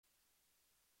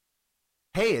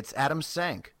Hey, it's Adam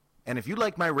Sank. And if you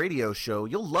like my radio show,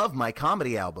 you'll love my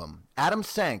comedy album, Adam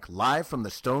Sank, live from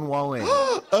the Stonewall Inn.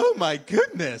 Oh my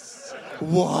goodness.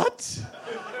 What?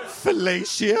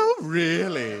 Fellatio?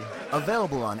 Really?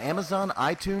 Available on Amazon,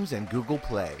 iTunes, and Google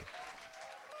Play.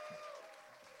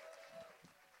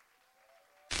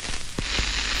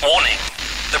 Warning.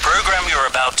 The program you're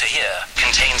about to hear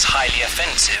contains highly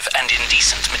offensive and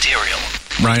indecent material.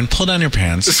 Ryan, pull down your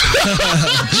pants.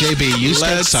 JB, you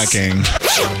start sucking.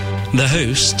 The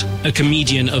host, a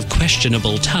comedian of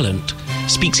questionable talent,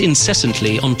 speaks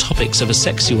incessantly on topics of a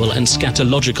sexual and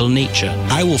scatological nature.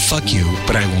 I will fuck you,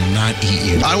 but I will not eat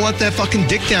you. I want that fucking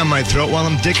dick down my throat while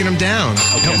I'm dicking him down.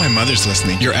 I hope my mother's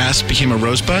listening. Your ass became a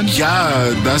rosebud?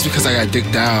 Yeah, that's because I got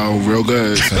dicked down real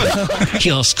good.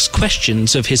 He asks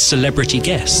questions of his celebrity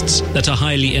guests that are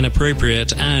highly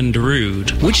inappropriate and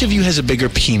rude. Which of you has a bigger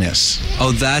penis?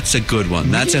 Oh, that's a good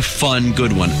one. That's a fun,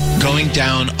 good one. Going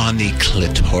down on the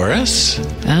clitoris?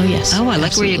 Oh, yes. Oh, I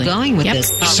like where you're going with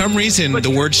this. For some reason, the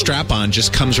word strap-on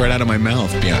just comes right out of my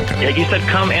mouth, Bianca. Yeah, you said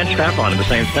come and strap on at the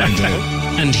same time.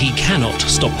 And he cannot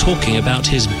stop talking about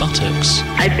his buttocks.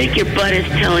 I think your butt is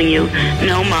telling you,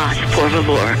 no mas, por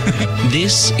favor.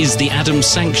 This is the Adam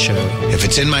Sank Show. If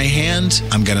it's in my hand,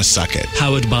 I'm gonna suck it.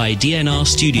 Powered by DNR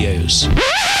Studios.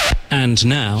 And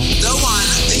now... the one,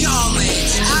 the only,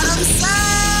 Adam Sank!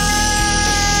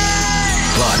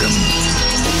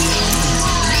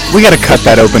 We gotta cut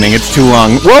that opening, it's too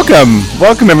long.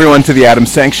 Welcome everyone to the Adam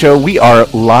Sank Show. We are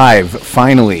live,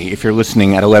 finally, if you're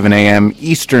listening at 11 a.m.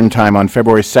 Eastern Time on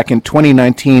February 2nd,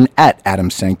 2019 at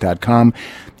adamsank.com.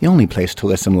 The only place to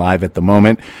listen live at the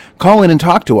moment. Call in and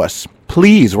talk to us.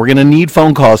 Please, we're gonna need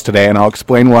phone calls today, and I'll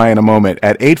explain why in a moment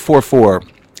at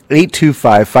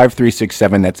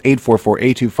 844-825-5367. That's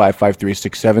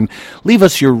 844-825-5367. Leave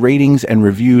us your ratings and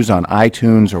reviews on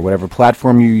iTunes or whatever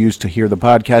platform you use to hear the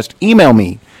podcast. Email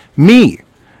me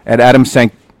at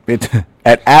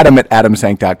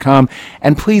adam@adamsank.com.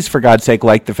 And please, for God's sake,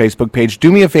 like the Facebook page.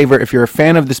 Do me a favor, if you're a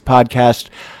fan of this podcast,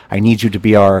 I need you to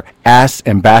be our ass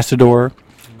ambassador,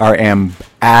 our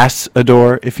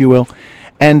ass-ador, if you will.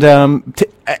 And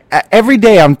every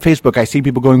day on Facebook, I see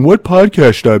people going, what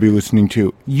podcast should I be listening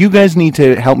to? You guys need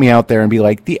to help me out there and be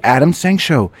like, the Adam Sank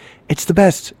Show. It's the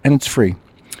best, and it's free.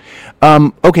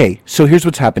 Okay, so here's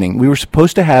what's happening. We were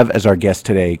supposed to have as our guest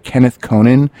today Kenneth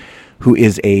Conan, who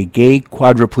is a gay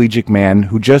quadriplegic man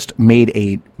who just made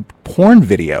a porn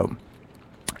video.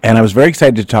 And I was very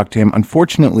excited to talk to him.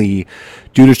 Unfortunately,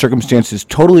 due to circumstances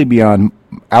totally beyond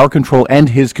our control and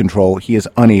his control, he is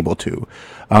unable to.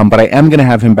 But I am going to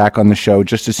have him back on the show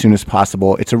just as soon as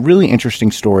possible. It's a really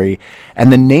interesting story.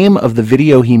 And the name of the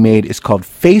video he made is called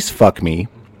Face Fuck Me,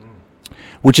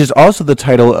 which is also the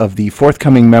title of the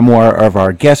forthcoming memoir of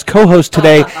our guest co-host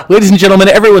today. Ladies and gentlemen,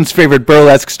 everyone's favorite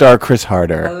burlesque star, Chris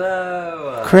Harder.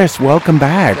 Hello. Chris, welcome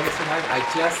back. I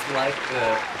just like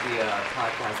the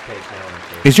podcast page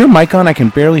now. Is your mic on? I can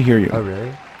barely hear you. Oh,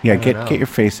 really? Yeah, get your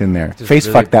face in there. Face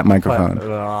really fuck that microphone.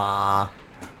 Quiet.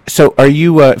 So are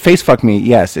you, Face Fuck Me,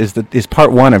 yes, is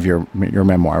part one of your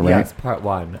memoir, right? Yeah, it's part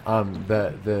one.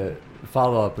 The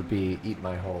follow-up would be Eat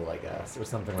My Hole, I guess, or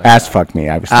something like that. Ass Fuck Me,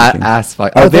 I was thinking. Ass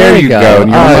Fuck. Oh, there you go.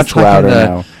 And you're much louder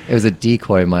now. It was a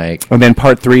decoy mic. And then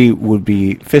part three would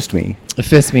be Fist Me.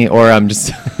 Fist Me, or I'm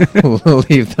just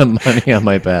leave the money on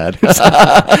my bed.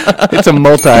 It's a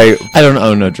I don't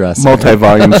own a dress.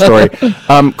 Multi-volume story.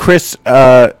 Chris,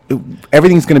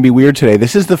 everything's going to be weird today.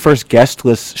 This is the first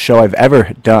guestless show I've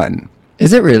ever done.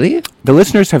 Is it really? The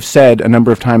listeners have said a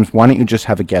number of times, why don't you just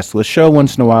have a guestless show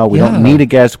once in a while? We don't need a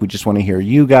guest. We just want to hear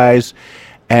you guys.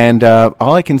 And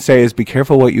all I can say is be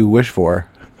careful what you wish for.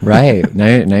 Right. Now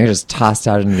you're just tossed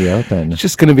out into the open. It's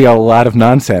just going to be a lot of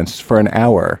nonsense for an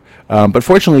hour. But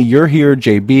fortunately, you're here.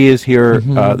 JB is here.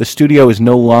 Mm-hmm. The studio is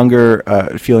no longer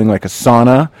feeling like a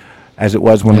sauna as it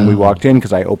was when we walked in,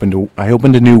 because I opened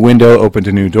a new window, opened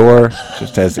a new door,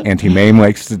 just as Auntie Mame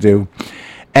likes to do.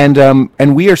 And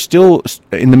we are still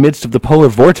in the midst of the polar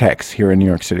vortex here in New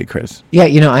York City, Chris. Yeah,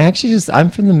 I'm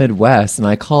from the Midwest, and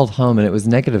I called home, and it was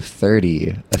negative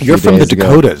 30 a few You're from the days ago.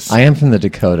 Dakotas. I am from the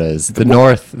Dakotas, the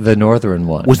northern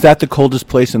one. Was that the coldest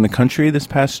place in the country this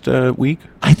past week?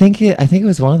 I think it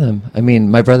was one of them. I mean,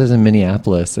 my brother's in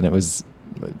Minneapolis, and it was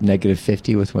negative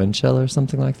 50 with wind chill or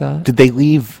something like that. Did they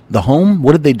leave the home?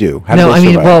 What did they do?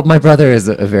 My brother is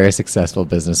a very successful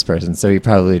business person, so he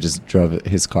probably just drove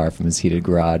his car from his heated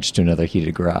garage to another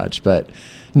heated garage. But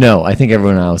no, I think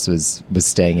everyone else was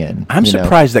staying in. I'm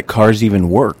surprised that cars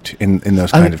even worked in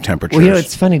those kind of temperatures. Well,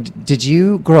 it's funny. Did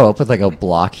you grow up with like a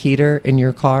block heater in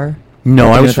your car? No,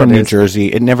 You I know was what from that New is?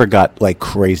 Jersey. It never got like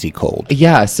crazy cold.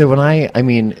 Yeah, so when I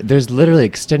mean, there's literally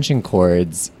extension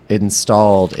cords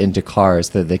installed into cars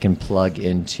that they can plug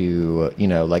into,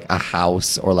 like a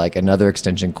house or like another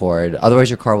extension cord. Otherwise,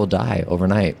 your car will die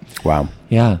overnight. Wow.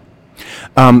 Yeah.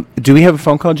 Do we have a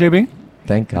phone call, JB?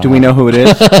 Thank God. Do we know who it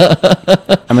is?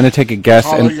 I'm going to take a guess.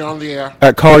 Caller, you're on the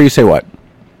air. Caller, you say what?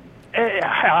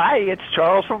 Hi, it's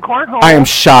Charles from Cornhole. I am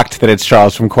shocked that it's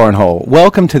Charles from Cornhole.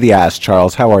 Welcome to the Ask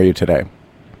Charles. How are you today?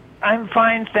 I'm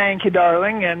fine, thank you,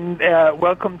 darling, and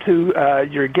welcome to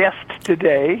your guest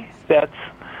today. That's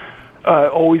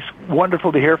always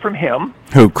wonderful to hear from him.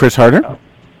 Who, Chris Harder? Oh,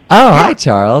 hi,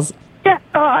 Charles. Yeah,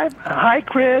 hi,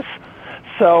 Chris.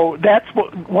 So that's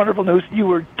wonderful news. You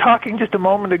were talking just a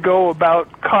moment ago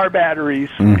about car batteries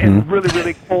in really,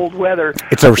 really cold weather.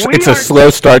 It's a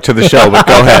slow start to the show, but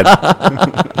go ahead.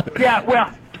 Yeah,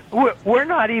 well, we're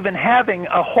not even having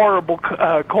a horrible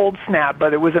cold snap,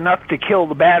 but it was enough to kill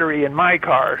the battery in my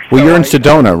car. Well, you're in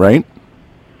Sedona, right?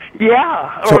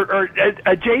 Yeah, or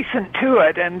adjacent to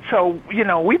it, and so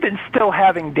we've been still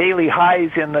having daily highs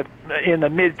in the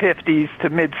mid 50s to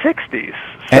mid 60s.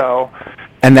 So.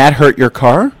 And that hurt your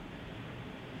car?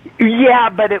 Yeah,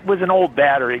 but it was an old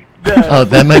battery.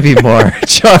 That might be more,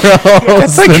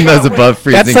 Charles, than those above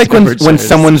freezing That's like when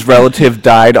someone's relative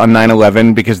died on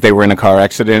 9/11 because they were in a car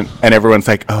accident, and everyone's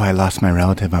like, "Oh, I lost my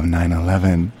relative on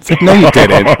 9/11." It's like, no, you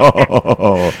didn't.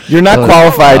 You're not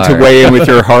qualified to weigh in with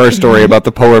your horror story about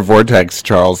the polar vortex,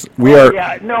 Charles. We are.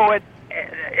 Yeah, no,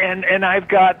 and I've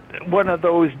got one of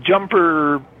those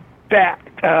jumper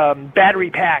battery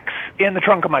packs in the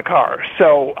trunk of my car,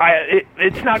 so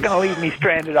it's not going to leave me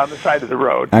stranded on the side of the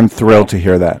road. I'm thrilled to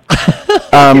hear that.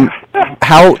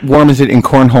 How warm is it in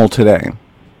Cornhole today?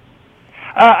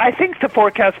 I think the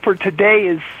forecast for today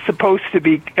is supposed to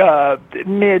be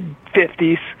mid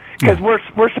 50s because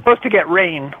we're supposed to get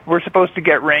rain. We're supposed to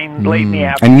get rain late in the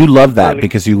afternoon. And you love that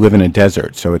because you live in a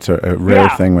desert, so it's a rare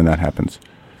thing when that happens.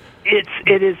 It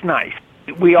is nice.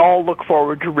 We all look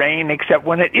forward to rain, except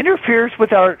when it interferes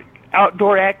with our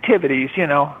outdoor activities.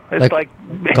 It's like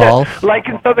golf, like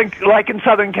in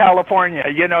Southern California.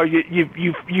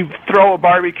 You throw a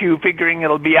barbecue, figuring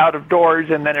it'll be out of doors,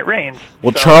 and then it rains.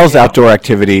 Well, Charles' outdoor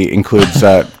activity includes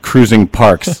cruising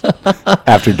parks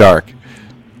after dark.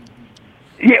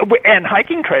 Yeah, and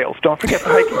hiking trails. Don't forget the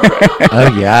hiking trails.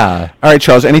 Oh, yeah. All right,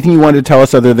 Charles, anything you wanted to tell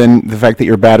us other than the fact that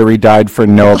your battery died for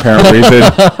no apparent reason?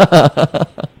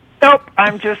 Nope,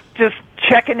 I'm just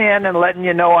checking in and letting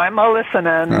you know I'm a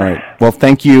listening. All right. Well,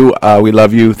 thank you. We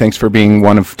love you. Thanks for being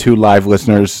one of 2 live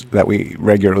listeners that we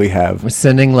regularly have. We're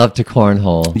sending love to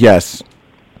Cornhole. Yes.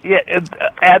 Yeah,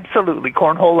 absolutely.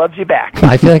 Cornhole loves you back.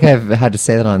 I feel like I've had to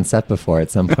say that on set before at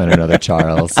some point or another,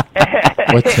 Charles.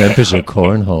 What temp is your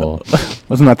Cornhole?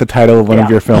 Wasn't that the title of one of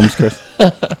your films, Chris?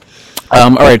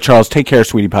 All right, Charles, take care,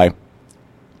 sweetie pie.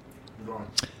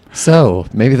 So,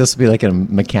 maybe this will be like a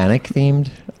mechanic-themed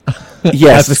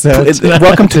yes. episode.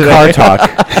 Welcome to Car Talk.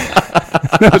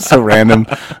 That was so random.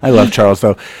 I love Charles,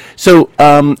 though. So,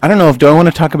 I don't know. Do I want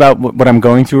to talk about what I'm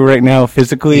going through right now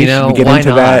physically? Should we get into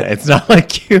not? That? It's not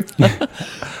like you.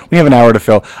 We have an hour to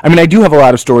fill. I mean, I do have a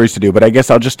lot of stories to do, but I guess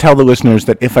I'll just tell the listeners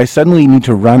that if I suddenly need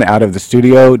to run out of the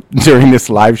studio during this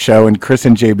live show and Chris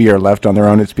and JB are left on their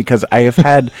own, it's because I have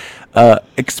had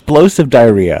explosive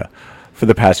diarrhea for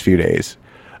the past few days.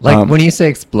 Like when you say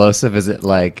explosive, is it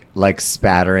like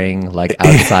spattering like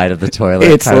outside of the toilet?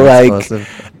 It's like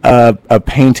a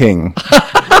painting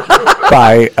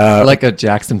by like a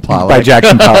Jackson Pollock. By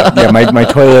Jackson Pollock. Yeah, my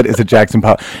toilet is a Jackson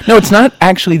Pollock. No, it's not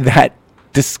actually that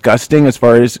disgusting as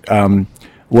far as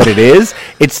what it is.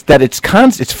 It's that it's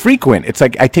frequent. It's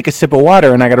like I take a sip of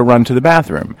water and I got to run to the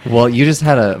bathroom. Well, you just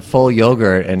had a full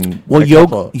yogurt and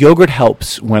yogurt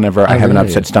helps whenever I have an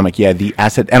upset stomach. Yeah, the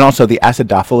acid and also the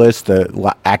acidophilus,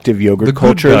 the active yogurt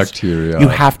cultures. Good bacteria. You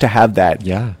have to have that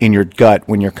in your gut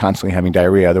when you're constantly having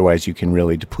diarrhea. Otherwise, you can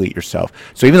really deplete yourself.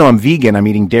 So even though I'm vegan, I'm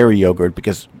eating dairy yogurt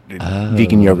because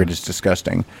vegan yogurt is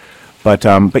disgusting. But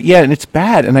yeah, and it's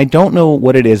bad, and I don't know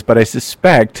what it is, but I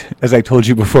suspect, as I told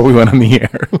you before we went on the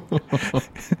air,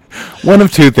 one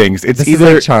of 2 things. It's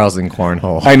either like Charles in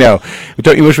Cornhole. I know.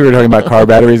 Don't you wish we were talking about car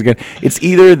batteries again? It's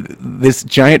either this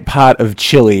giant pot of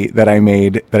chili that I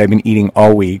made that I've been eating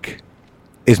all week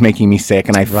is making me sick,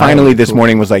 and I finally this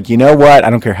morning was like, you know what? I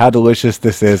don't care how delicious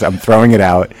this is. I'm throwing it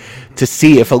out to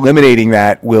see if eliminating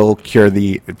that will cure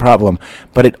the problem.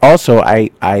 But it also,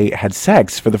 I had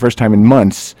sex for the first time in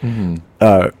months. Mm-hmm.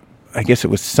 I guess it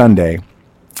was Sunday.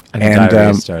 And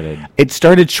diarrhea started. It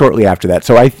started shortly after that.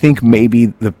 So I think maybe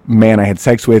the man I had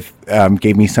sex with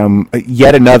gave me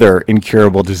yet another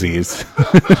incurable disease.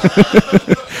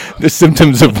 The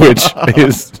symptoms of which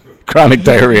is chronic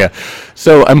diarrhea.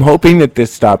 So I'm hoping that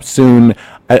this stops soon.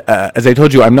 As I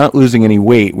told you, I'm not losing any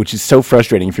weight, which is so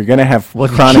frustrating. If you're going to have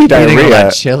chronic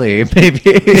diarrhea, chili, maybe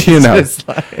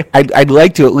I'd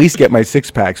like to at least get my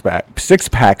six pack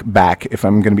back if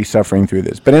I'm going to be suffering through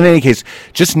this. But in any case,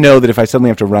 just know that if I suddenly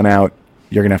have to run out,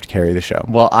 you're going to have to carry the show.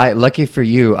 Well, lucky for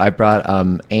you, I brought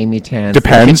Amy Tan's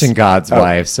Depends. The Kitchen God's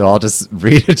Wife, so I'll just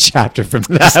read a chapter from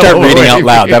that. Start reading out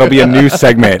loud. That'll be a new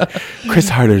segment. Chris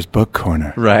Harder's Book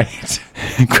Corner. Right.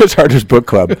 Chris Harder's Book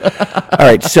Club. All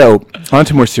right, so on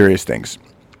to more serious things.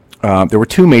 There were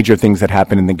two major things that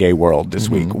happened in the gay world this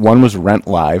week. One was Rent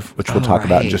Live, which we'll talk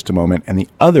about in just a moment, and the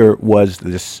other was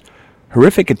this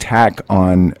horrific attack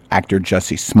on actor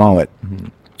Jussie Smollett,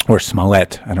 or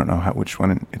Smollett. I don't know which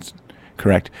one it's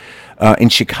correct, in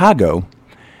Chicago.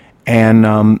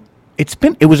 And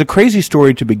it was a crazy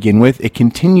story to begin with. It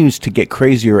continues to get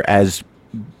crazier as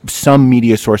some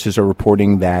media sources are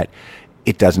reporting that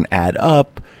it doesn't add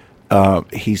up.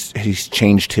 He's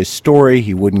changed his story.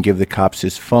 He wouldn't give the cops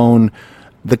his phone.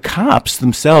 The cops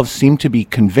themselves seem to be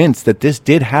convinced that this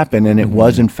did happen and it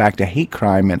was in fact a hate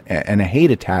crime and a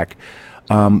hate attack.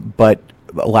 But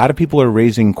a lot of people are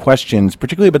raising questions,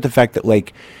 particularly about the fact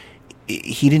that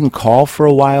he didn't call for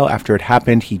a while after it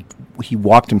happened. He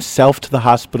walked himself to the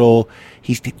hospital.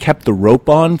 He kept the rope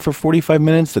on for 45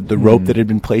 minutes, the rope that had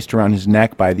been placed around his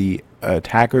neck by the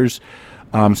attackers.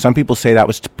 Some people say that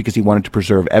was because he wanted to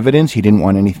preserve evidence. He didn't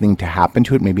want anything to happen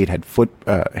to it. Maybe it had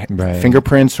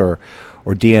fingerprints or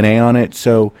DNA on it.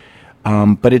 So,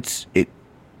 but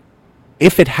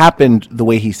if it happened the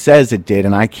way he says it did,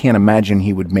 and I can't imagine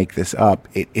he would make this up,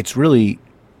 it's really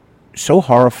so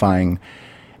horrifying.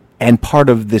 And part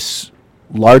of this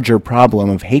larger problem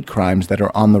of hate crimes that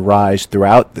are on the rise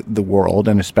throughout the world,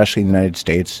 and especially in the United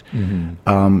States,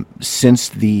 since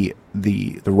the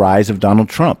rise of Donald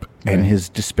Trump and his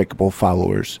despicable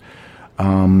followers.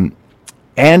 And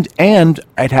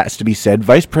it has to be said,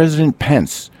 Vice President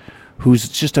Pence, who's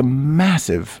just a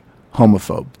massive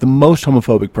homophobe, the most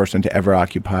homophobic person to ever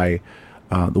occupy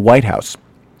the White House,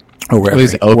 or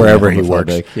wherever he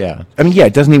works. Yeah. I mean,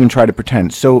 it doesn't even try to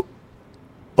pretend. So,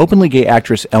 openly gay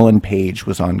actress Ellen Page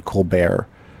was on Colbert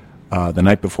the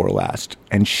night before last,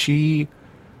 and she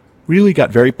really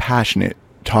got very passionate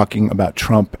talking about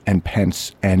Trump and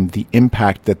Pence and the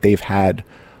impact that they've had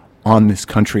on this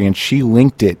country, and she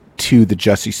linked it to the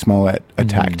Jussie Smollett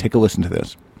attack. Take a listen to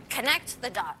this. Connect the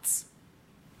dots.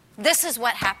 This is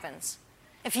what happens.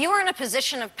 If you are in a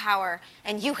position of power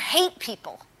and you hate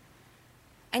people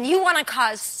and you want to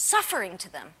cause suffering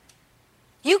to them,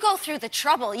 you go through the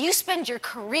trouble. You spend your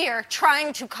career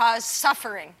trying to cause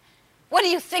suffering. What do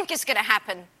you think is going to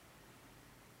happen?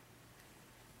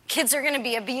 Kids are going to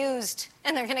be abused,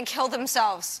 and they're going to kill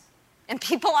themselves. And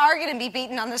people are going to be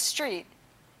beaten on the street.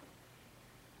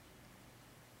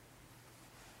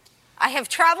 I have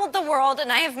traveled the world,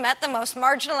 and I have met the most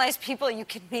marginalized people you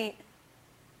could meet.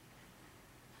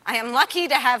 I am lucky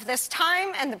to have this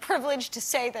time and the privilege to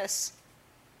say this.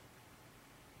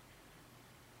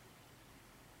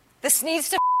 This needs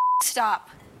to stop.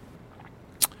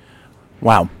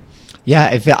 Wow. Yeah,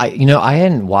 I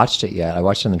hadn't watched it yet. I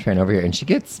watched it on the train over here, and she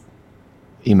gets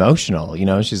emotional.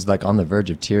 She's like on the verge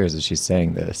of tears as she's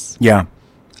saying this. Yeah.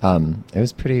 It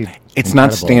was pretty. It's incredible.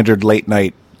 not standard late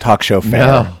night talk show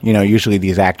fare. No. Usually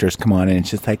these actors come on and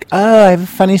it's just like, oh, I have a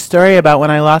funny story about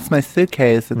when I lost my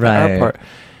suitcase at the airport.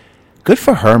 Good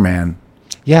for her, man.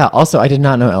 Yeah. Also, I did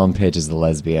not know Ellen Page is a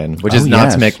lesbian, which is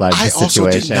not to make light of the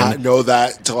situation. I also did not know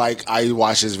that till I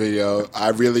watched this video. I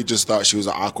really just thought she was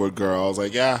an awkward girl. I was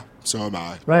like, yeah, so am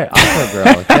I. Right, awkward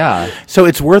girl. Yeah. So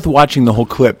it's worth watching the whole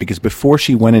clip because before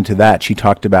she went into that, she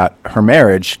talked about her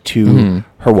marriage to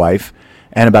her wife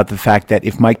and about the fact that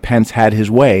if Mike Pence had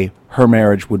his way, her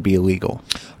marriage would be illegal.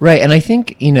 Right, and I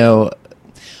think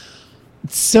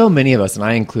so many of us, and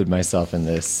I include myself in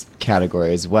this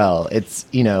category as well, it's,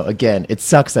 again, it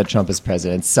sucks that Trump is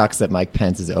president. It sucks that Mike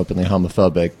Pence is openly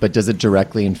homophobic, but does it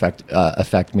directly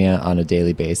affect me on a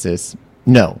daily basis?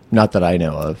 No, not that I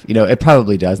know of. It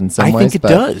probably does in some ways. I think it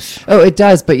does. Oh, it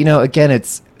does, but, again,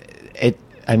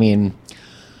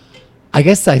 I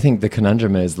guess I think the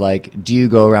conundrum is, do you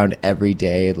go around every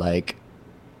day,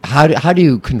 how do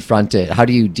you confront it? How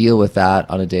do you deal with that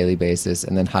on a daily basis?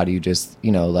 And then how do you just,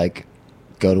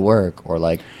 go to work or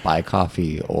buy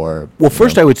coffee or... Well,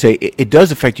 first I would say it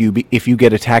does affect you if you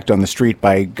get attacked on the street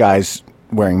by guys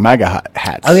wearing MAGA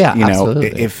hats. Oh, yeah,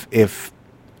 absolutely. If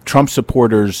Trump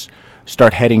supporters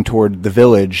start heading toward the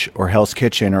Village or Hell's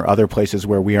Kitchen or other places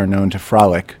where we are known to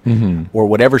frolic, or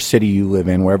whatever city you live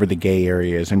in, wherever the gay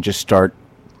area is, and just start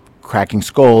cracking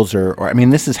skulls, or I mean,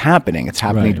 this is happening. It's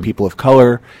happening to people of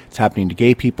color. It's happening to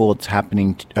gay people. It's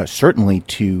happening certainly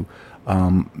to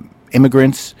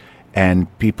immigrants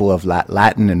and people of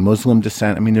Latin and Muslim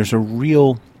descent. I mean, there's a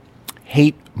real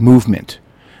hate movement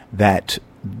that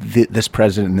this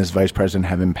president and this vice president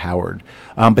have empowered.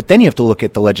 But then you have to look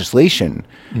at the legislation,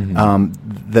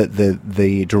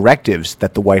 the directives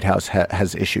that the White House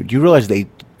has issued. You realize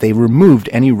they removed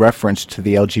any reference to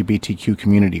the LGBTQ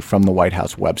community from the White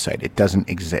House website. It doesn't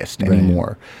exist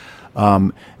anymore.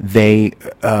 They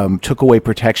took away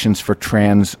protections for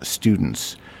trans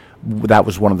students. That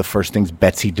was one of the first things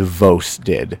Betsy DeVos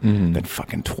did. That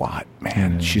fucking twat,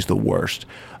 man. She's the worst.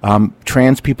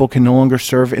 Trans people can no longer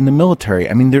serve in the military.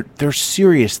 I mean, there's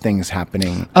serious things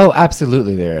happening. Oh,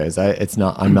 absolutely, there is. I'm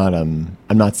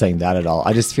not saying that at all.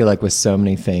 I just feel like with so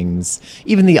many things,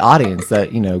 even the audience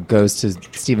that goes to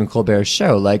Stephen Colbert's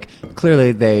show, like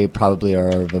clearly they probably are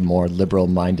of a more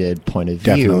liberal-minded point of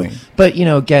view. Definitely. But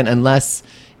again, unless.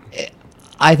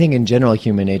 I think in general,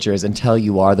 human nature is until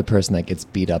you are the person that gets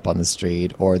beat up on the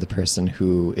street or the person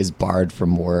who is barred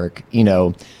from work,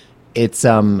 it's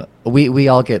we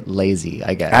all get lazy,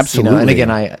 I guess. Absolutely. And again,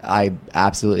 I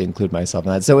absolutely include myself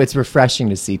in that. So it's refreshing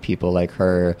to see people like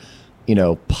her,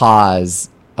 pause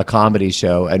a comedy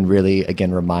show and really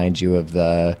again remind you of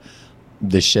the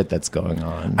shit that's going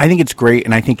on. I think it's great,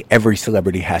 and I think every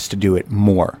celebrity has to do it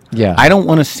more. Yeah. I don't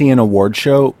want to see an award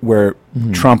show where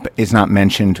Trump is not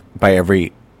mentioned by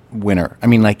every winner. I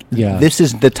mean, this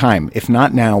is the time. If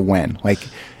not now, when?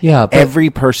 Every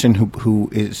person who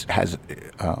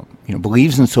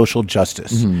believes in social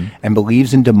justice and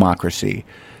believes in democracy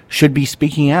should be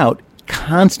speaking out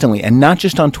constantly, and not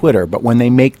just on Twitter, but when they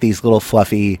make these little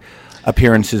fluffy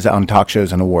appearances on talk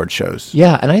shows and award shows.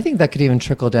 Yeah, and I think that could even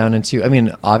trickle down into, I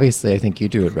mean, obviously I think you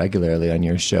do it regularly on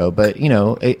your show, but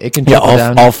it can trickle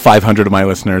down. All 500 of my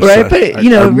listeners right, but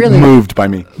are really moved by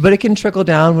me. But it can trickle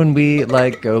down when we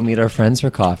go meet our friends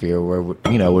for coffee, or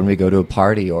when we go to a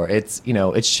party, or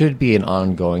it should be an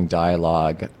ongoing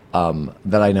dialogue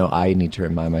that I know I need to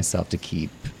remind myself to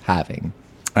keep having.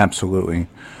 Absolutely.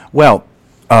 Well,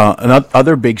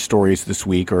 other big stories this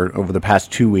week, or over the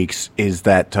past 2 weeks, is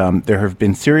that there have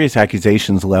been serious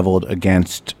accusations leveled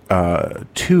against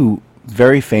two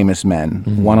very famous men,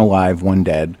 one alive, one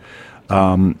dead,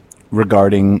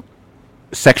 regarding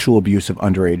sexual abuse of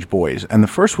underage boys. And the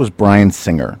first was Bryan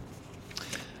Singer.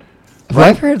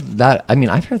 I've heard that. I mean,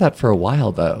 I've heard that for a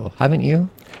while, though. Haven't you?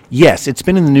 Yes, it's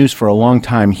been in the news for a long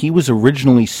time. He was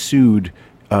originally sued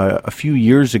a few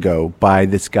years ago by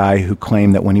this guy who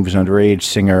claimed that when he was underage,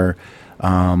 Singer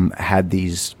had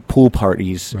these pool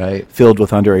parties filled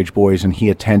with underage boys, and he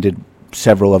attended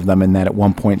several of them, and that at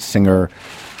one point Singer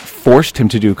forced him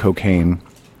to do cocaine,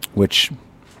 which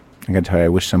I gotta tell you, I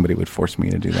wish somebody would force me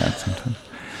to do that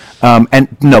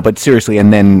sometime. But seriously,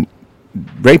 and then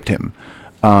raped him.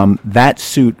 That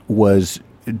suit was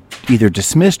either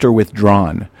dismissed or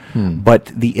withdrawn. But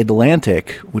The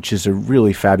Atlantic, which is a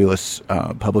really fabulous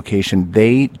publication,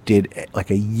 they did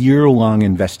like a year-long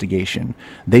investigation.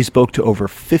 They spoke to over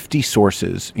 50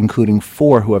 sources, including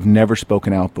 4 who have never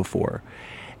spoken out before.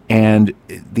 And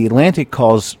The Atlantic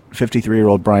calls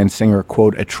 53-year-old Bryan Singer,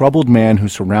 quote, a troubled man who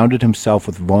surrounded himself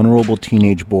with vulnerable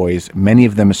teenage boys, many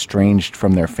of them estranged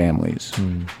from their families.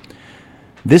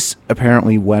 This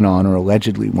apparently went on, or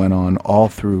allegedly went on, all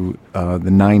through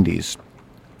the 90s.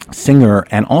 Singer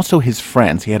and also his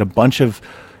friends, he had a bunch of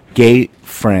gay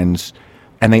friends,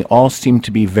 and they all seemed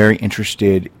to be very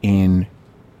interested in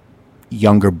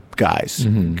younger guys,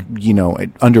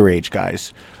 underage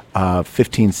guys,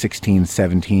 15, 16,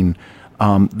 17.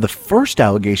 The first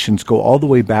allegations go all the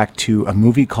way back to a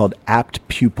movie called Apt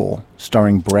Pupil,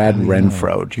 starring Brad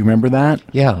Renfro. Do you remember that?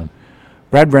 Yeah.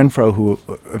 Brad Renfro, who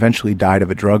eventually died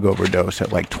of a drug overdose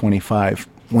at like 25,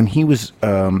 when he was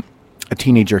a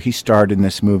teenager, he starred in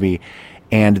this movie,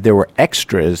 and there were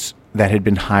extras that had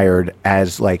been hired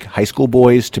as like high school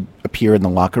boys to appear in the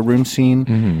locker room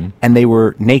scene, and they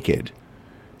were naked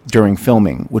during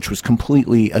filming, which was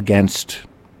completely against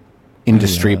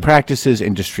industry practices,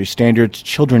 industry standards.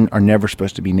 Children are never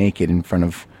supposed to be naked in front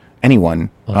of anyone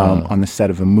on the set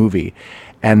of a movie.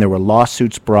 And there were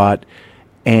lawsuits brought,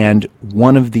 and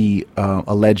one of the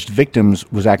alleged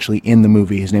victims was actually in the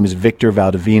movie. His name is Victor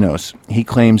Valdivinos. He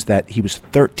claims that he was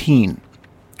 13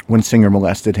 when Singer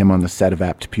molested him on the set of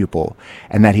Apt Pupil,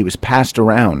 and that he was passed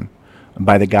around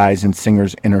by the guys in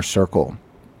Singer's inner circle.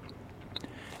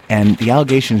 And the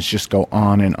allegations just go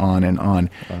on and on and on.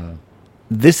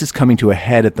 This is coming to a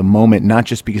head at the moment, not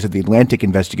just because of the Atlantic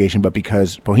investigation, but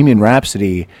because Bohemian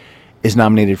Rhapsody is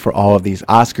nominated for all of these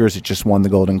Oscars. It just won the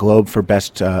Golden Globe for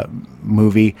Best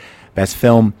Movie, Best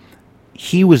Film.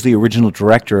 he was the original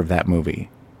director of that movie.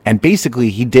 And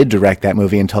basically, he did direct that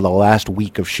movie until the last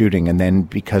week of shooting. And then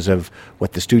because of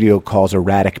what the studio calls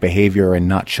erratic behavior and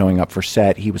not showing up for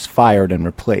set, he was fired and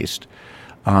replaced.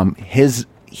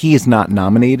 He is not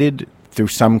nominated through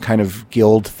some kind of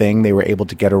guild thing. They were able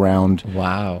to get around.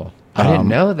 Wow. I didn't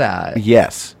know that.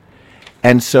 Yes.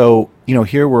 And so,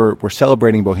 here we're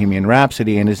celebrating Bohemian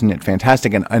Rhapsody, and isn't it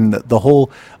fantastic? And the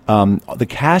whole, the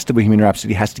cast of Bohemian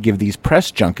Rhapsody has to give these press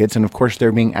junkets, and of course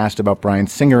they're being asked about Bryan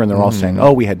Singer, and they're all saying,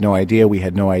 oh, we had no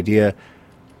idea.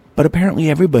 But apparently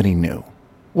everybody knew.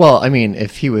 Well, I mean,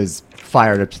 if he was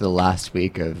fired up to the last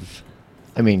week of...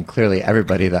 clearly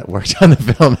everybody that worked on the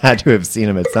film had to have seen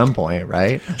him at some point,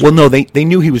 right? Well, no, they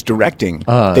knew he was directing.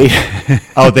 They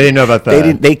didn't know about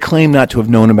that. They claim not to have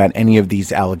known about any of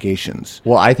these allegations.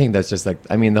 Well, I think that's just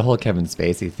the whole Kevin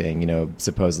Spacey thing,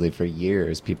 supposedly for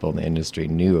years people in the industry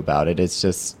knew about it. It's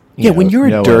just... when you're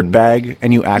a dirtbag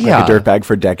and you act like a dirtbag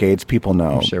for decades, people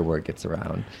know. I'm sure word gets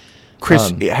around.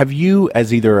 Chris, have you,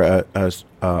 as either a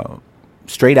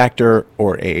straight actor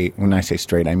or when I say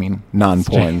straight, I mean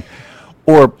non-porn...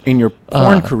 Or in your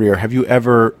porn career, have you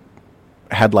ever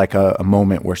had a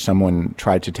moment where someone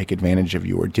tried to take advantage of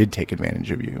you or did take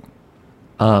advantage of you?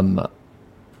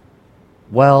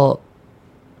 Well,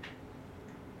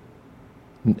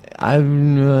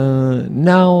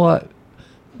 no.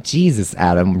 Jesus,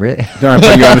 Adam. Really? No, I'm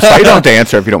putting you on the spot. You don't have to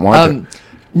answer if you don't want to.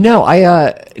 No,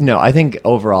 I think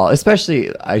overall,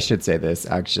 especially, I should say this,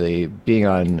 actually, being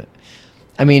on...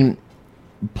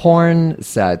 porn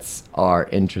sets are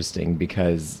interesting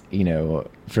because,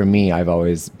 for me, I've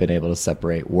always been able to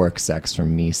separate work sex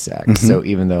from me sex. Mm-hmm. So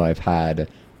even though I've had,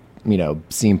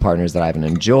 scene partners that I haven't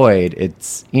enjoyed,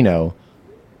 it's,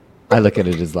 I look at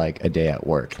it as like a day at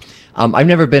work. I've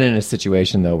never been in a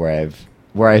situation though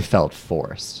where I felt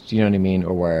forced. Do you know what I mean?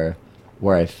 Or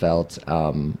where I felt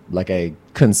like I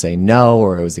couldn't say no,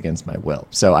 or it was against my will.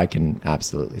 So I can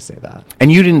absolutely say that.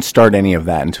 And you didn't start any of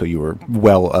that until you were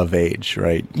well of age,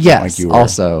 right? Yes.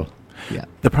 Also, yeah.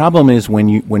 The problem is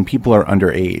when people are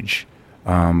underage,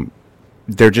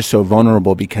 they're just so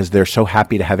vulnerable because they're so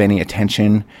happy to have any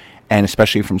attention, and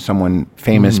especially from someone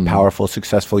famous, powerful,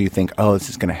 successful, you think, oh, this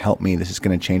is going to help me. This is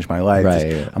going to change my life.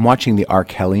 Right. I'm watching the R.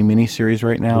 Kelly miniseries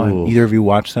right now. Ooh. Either of you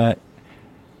watch that?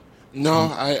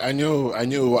 No, I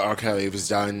knew what R. Kelly was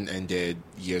done and did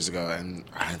years ago, and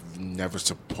I've never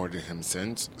supported him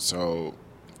since. So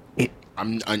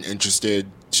I'm uninterested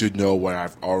to know what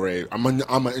I've already. I'm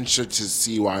uninterested to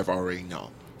see what I've already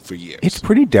known for years. It's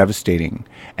pretty devastating,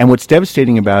 and what's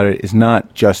devastating about it is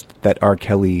not just that R.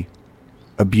 Kelly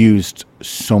abused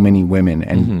so many women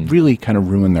and really kind of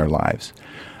ruined their lives,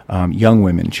 young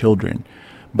women, children,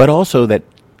 but also that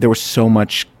there was so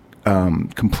much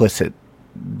complicit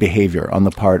behavior on the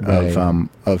part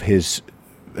of his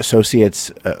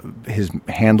associates, his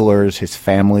handlers, his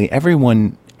family.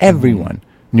 Everyone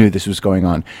knew this was going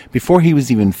on. Before he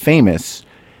was even famous,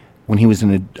 when he was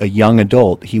a young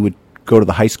adult, he would go to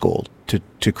the high school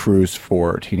to cruise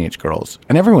for teenage girls,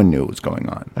 and everyone knew what was going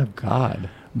on. Oh, God.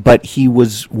 But he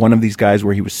was one of these guys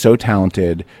where he was so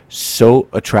talented, so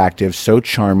attractive, so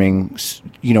charming.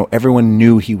 Everyone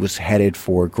knew he was headed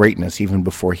for greatness even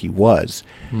before he was,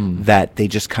 that they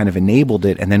just kind of enabled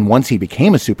it. And then once he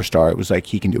became a superstar, it was like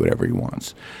he can do whatever he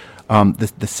wants.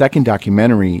 The second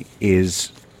documentary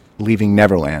is Leaving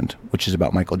Neverland, which is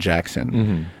about Michael Jackson.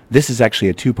 Mm-hmm. This is actually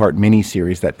a 2-part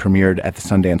miniseries that premiered at the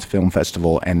Sundance Film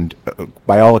Festival. And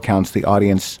by all accounts, the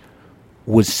audience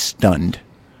was stunned.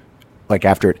 Like,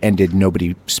 after it ended,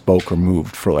 nobody spoke or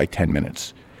moved for like 10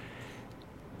 minutes.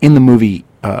 In the movie,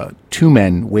 two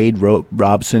men, Wade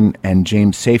Robson and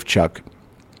James Safechuck,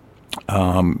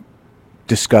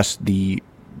 discuss the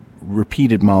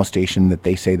repeated molestation that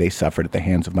they say they suffered at the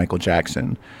hands of Michael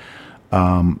Jackson.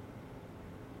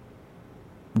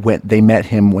 When they met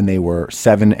him when they were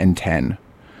 7 and 10,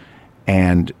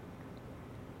 and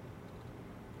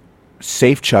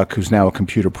Safechuck, who's now a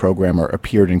computer programmer,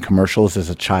 appeared in commercials as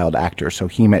a child actor. So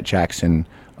he met Jackson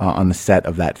on the set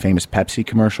of that famous Pepsi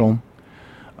commercial.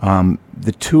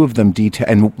 The two of them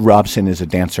and Robson is a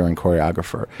dancer and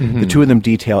choreographer. Mm-hmm. The two of them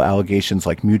detail allegations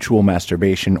like mutual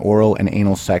masturbation, oral and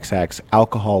anal sex acts,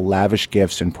 alcohol, lavish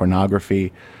gifts, and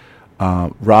pornography.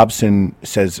 Robson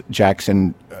says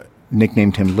Jackson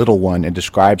nicknamed him Little One and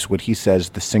describes what he says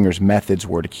the singer's methods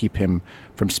were to keep him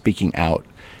from speaking out.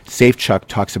 Safechuck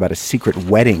talks about a secret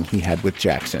wedding he had with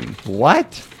Jackson.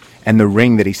 What? And the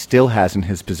ring that he still has in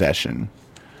his possession,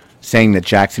 saying that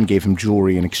Jackson gave him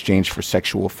jewelry in exchange for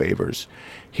sexual favors.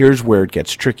 Here's where it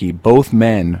gets tricky. Both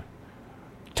men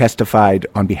testified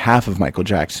on behalf of Michael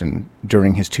Jackson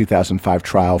during his 2005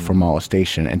 trial for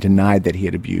molestation and denied that he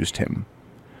had abused him.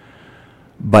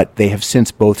 But they have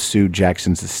since both sued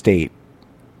Jackson's estate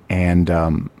and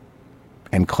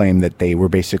claim that they were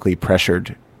basically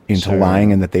pressured into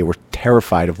lying and that they were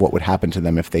terrified of what would happen to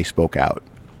them if they spoke out.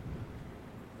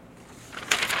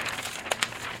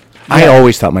 I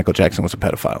always thought Michael Jackson was a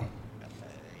pedophile.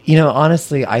 You know,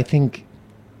 honestly, I think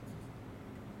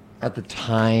at the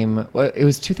time, it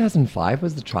was 2005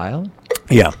 was the trial?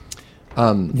 Yeah.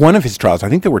 One of his trials. I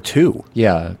think there were two.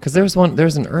 Yeah, because there was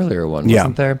an earlier one,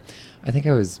 wasn't there? I think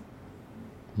I was,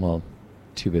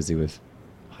 too busy with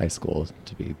high school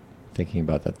to be thinking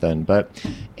about that then. But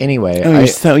anyway. Oh, you're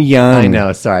so young. I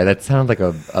know, sorry. That sounded like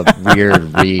a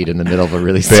weird read in the middle of a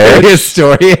really serious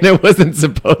story, and it wasn't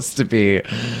supposed to be.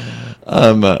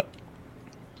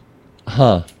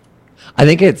 I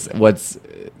think it's what's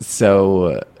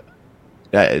so...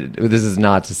 this is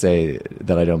not to say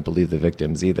that I don't believe the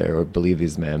victims either or believe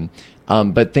these men.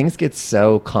 But things get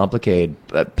so complicated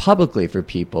publicly for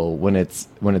people when it's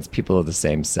people of the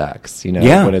same sex, you know,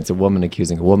 when it's a woman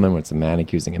accusing a woman, when it's a man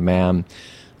accusing a man.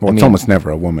 Well, it's almost never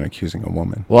a woman accusing a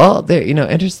woman. Well,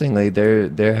 interestingly,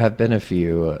 there have been a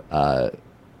few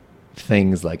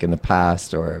things like in the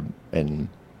past or in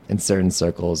certain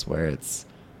circles where it's.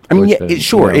 I mean,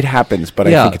 it happens, but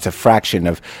I think it's a fraction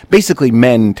of. Basically,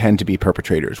 men tend to be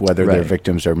perpetrators, whether their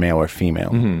victims are male or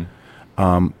female.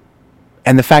 Mm-hmm.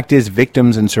 And the fact is,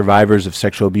 victims and survivors of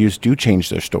sexual abuse do change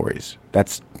their stories.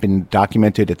 That's been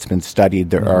documented. It's been studied.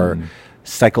 There are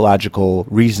psychological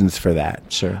reasons for that.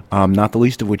 Sure. Not the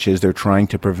least of which is they're trying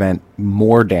to prevent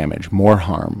more damage, more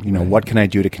harm. You know, what can I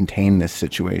do to contain this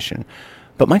situation?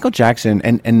 But Michael Jackson,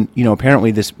 and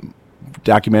apparently this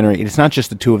documentary, it's not just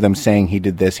the two of them saying he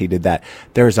did this, he did that.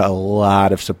 There's a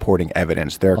lot of supporting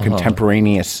evidence. There are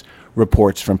contemporaneous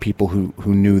reports from people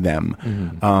who knew them,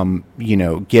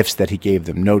 gifts that he gave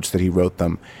them, notes that he wrote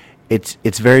them.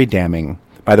 It's very damning.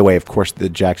 By the way, of course, the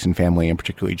Jackson family, and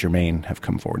particularly Jermaine, have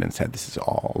come forward and said this is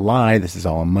all a lie, this is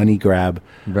all a money grab.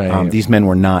 Right. These men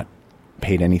were not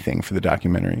paid anything for the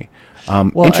documentary.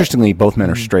 Interestingly, both men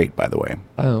are straight, by the way.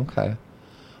 Oh, okay.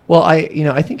 Well,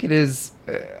 I think it is...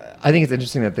 I think it's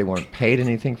interesting that they weren't paid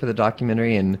anything for the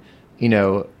documentary, and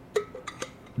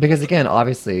because again,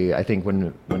 obviously, I think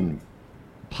when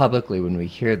publicly when we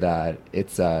hear that,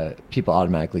 it's people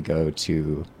automatically go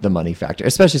to the money factor,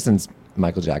 especially since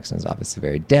Michael Jackson is obviously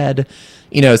very dead,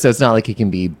 so it's not like he can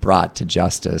be brought to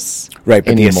justice, right?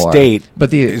 But anymore. The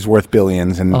estate is worth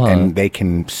billions, and they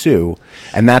can sue,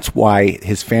 and that's why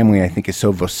his family, I think, is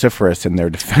so vociferous in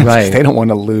their defense. Right. They don't want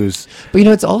to lose. But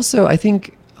it's also, I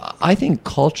think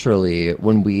culturally,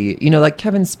 when we, like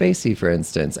Kevin Spacey, for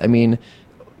instance, I mean,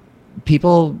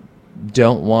 people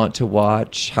don't want to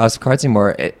watch House of Cards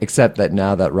anymore, except that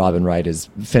now that Robin Wright is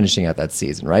finishing out that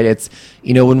season, right? It's,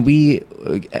 when we,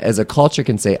 as a culture,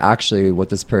 can say, actually, what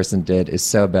this person did is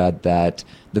so bad that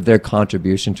their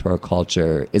contribution to our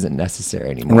culture isn't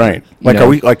necessary anymore.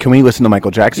 Right. Can we listen to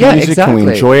Michael Jackson music? Exactly. Can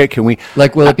we enjoy it? Can we...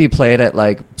 will it be played at,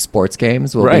 sports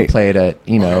games? Will it be played at,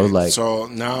 So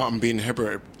now I'm being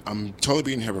hypocrite. I'm totally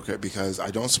being a hypocrite because I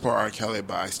don't support R. Kelly,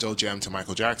 but I still jam to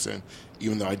Michael Jackson,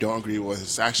 even though I don't agree with what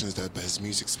his actions did, but his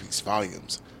music speaks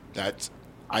volumes. That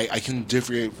I can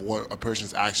differentiate what a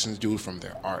person's actions do from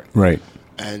their art. Right.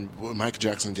 And what Michael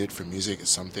Jackson did for music is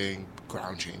something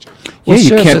ground-changing. Yeah,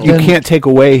 you can't take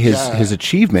away his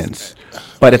achievements,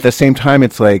 but at the same time,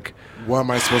 it's like, what am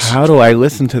I supposed to how do I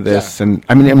listen to this? Yeah. And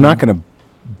I mean, I'm not going to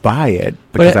buy it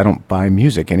because I don't buy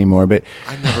music anymore, but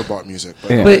I never bought music.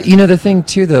 But the thing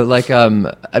too, though,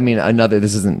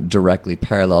 this isn't directly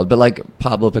paralleled, but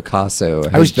Pablo Picasso.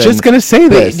 I was just going to say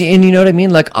this. And you know what I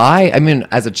mean? I mean,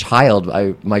 as a child,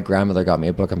 my grandmother got me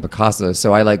a book on Picasso,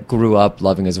 so I grew up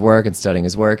loving his work and studying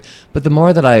his work. But the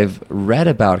more that I've read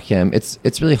about him,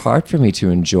 it's really hard for me to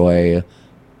enjoy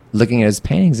looking at his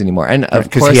paintings anymore. And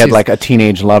of course, he had a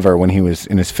teenage lover when he was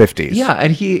in his 50s. Yeah,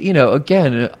 and he,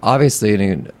 again, obviously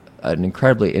an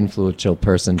incredibly influential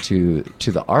person to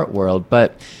the art world.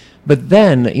 But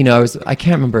then, I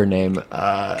can't remember her name.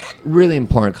 Really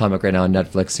important comic right now on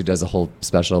Netflix who does a whole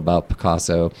special about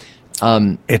Picasso.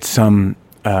 It's do you know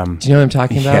what I'm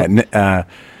talking about? Yeah,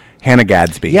 Hannah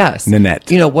Gadsby. Yes,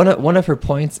 Nanette. One of her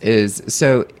points is,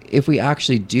 so if we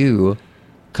actually do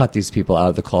cut these people out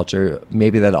of the culture,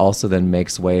 maybe that also then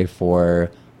makes way for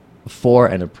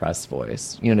an oppressed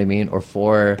voice. You know what I mean? Or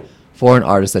for an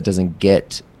artist that doesn't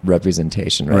get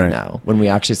representation right now. When we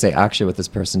actually say, what this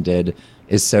person did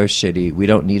is so shitty, we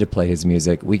don't need to play his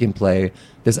music. We can play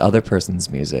this other person's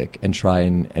music and try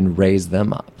and raise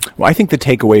them up. Well, I think the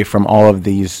takeaway from all of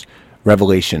these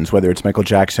revelations, whether it's Michael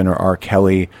Jackson or R.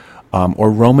 Kelly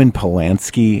or Roman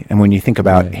Polanski. And when you think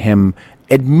about him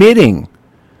admitting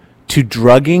to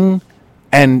drugging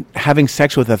and having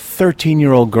sex with a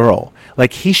 13-year-old girl,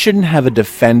 like, he shouldn't have a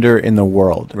defender in the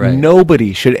world. Right.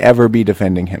 Nobody should ever be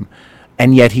defending him.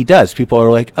 And yet he does. People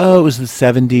are like, oh, it was the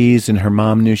 70s and her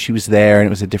mom knew she was there and it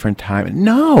was a different time.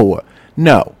 No.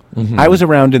 I was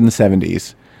around in the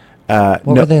 70s. What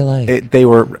were they like?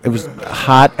 It was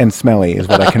hot and smelly is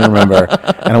what I can remember.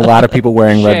 And a lot of people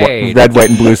wearing red, white,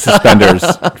 and blue suspenders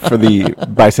for the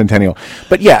bicentennial.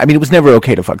 But yeah, I mean, it was never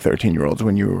okay to fuck 13-year-olds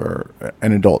when you were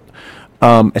an adult.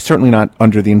 Certainly not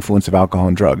under the influence of alcohol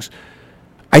and drugs.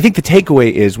 I think the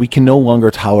takeaway is we can no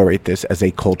longer tolerate this as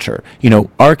a culture. You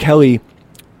know, R. Kelly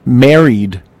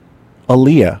married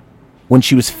Aaliyah when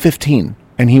she was 15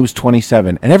 and he was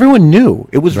 27. And everyone knew.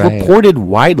 It was reported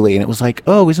widely, and it was like,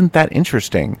 oh, isn't that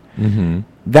interesting? Mm-hmm.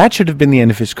 That should have been the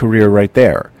end of his career right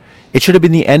there. It should have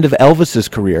been the end of Elvis's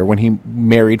career when he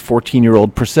married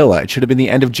 14-year-old Priscilla. It should have been the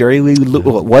end of Jerry Lee Lewis.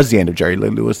 Well, it was the end of Jerry Lee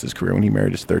Lewis's career when he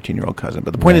married his 13-year-old cousin.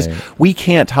 But the point is, we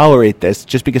can't tolerate this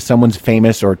just because someone's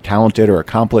famous or talented or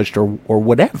accomplished or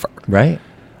whatever. Right.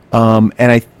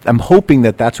 And I'm hoping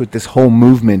that that's what this whole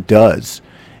movement does,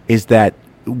 is that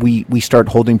we start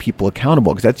holding people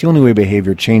accountable, because that's the only way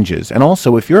behavior changes. And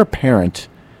also, if you're a parent,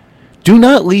 do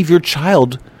not leave your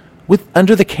child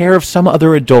under the care of some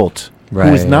other adult who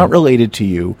is not related to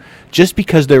you, just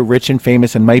because they're rich and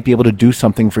famous and might be able to do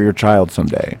something for your child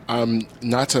someday.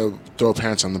 Not to throw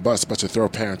parents on the bus, but to throw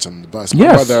parents on the bus.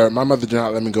 Yes. My mother did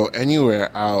not let me go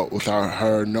anywhere out without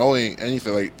her knowing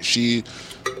anything. Like,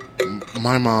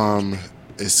 my mom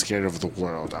is scared of the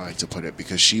world, I like to put it,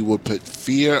 because she will put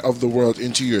fear of the world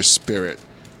into your spirit.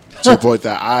 To the point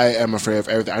that I am afraid of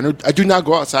everything. I do not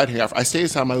go outside here. I stay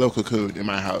inside my little cocoon in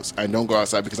my house. I don't go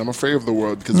outside because I'm afraid of the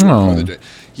world because of my mother did.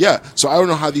 Yeah, so I don't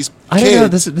know how these kids... I don't know.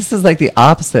 This is like the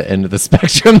opposite end of the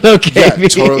spectrum, though, KB. Yeah,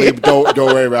 totally. Don't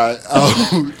worry about it.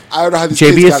 I don't know how these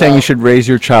JB kids is saying you should raise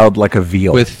your child like a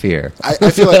veal. With fear. I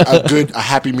feel like a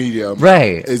happy medium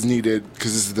is needed,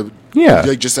 because this is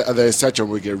like just the other spectrum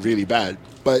would get really bad.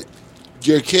 But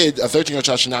your kid, a 13-year-old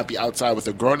child, should not be outside with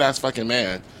a grown-ass fucking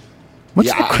man. What's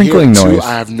the crinkling noise?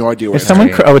 I have no idea what it's someone.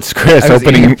 It's Chris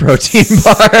opening a protein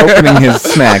bar, opening his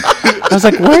snack. I was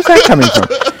like, "Where's that coming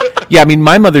from?" Yeah, I mean,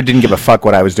 my mother didn't give a fuck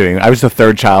what I was doing. I was the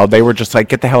third child. They were just like,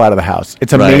 "Get the hell out of the house."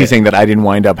 It's amazing that I didn't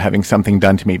wind up having something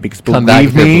done to me, because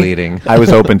believe me, I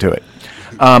was open to it.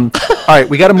 All right,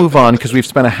 we got to move on because we've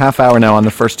spent a half hour now on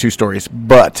the first two stories.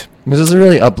 But this is a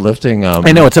really uplifting.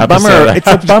 I know it's a bummer. It's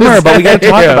a bummer, but we got to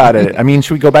talk about it. I mean,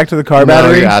 should we go back to the car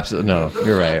battery? No,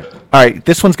 you're right. All right,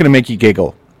 this one's going to make you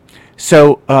giggle.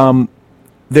 So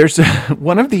there's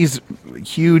one of these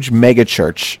huge mega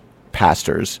church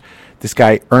pastors, this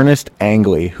guy Ernest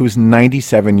Angley, who's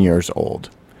 97 years old.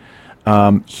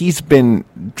 He's been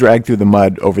dragged through the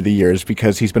mud over the years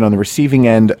because he's been on the receiving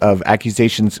end of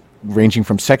accusations ranging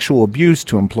from sexual abuse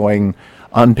to employing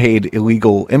unpaid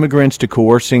illegal immigrants to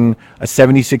coercing a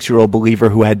 76-year-old believer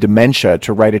who had dementia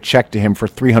to write a check to him for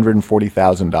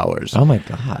 $340,000. Oh, my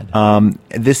God.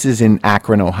 This is in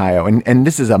Akron, Ohio. And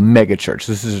this is a mega church.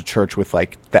 This is a church with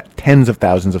like tens of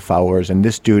thousands of followers. And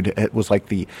this dude was like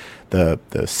the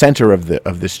center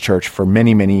of this church for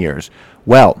many, many years.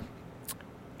 Well,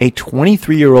 a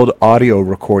 23-year-old audio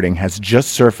recording has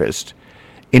just surfaced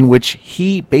in which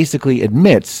he basically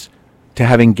admits to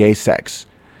having gay sex.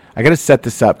 I got to set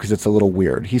this up because it's a little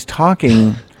weird. He's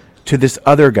talking to this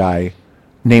other guy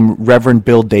named Reverend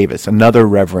Bill Davis, another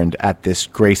reverend at this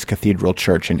Grace Cathedral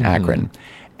Church in Akron.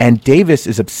 And Davis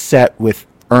is upset with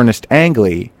Ernest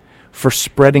Angley for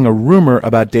spreading a rumor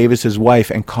about Davis's wife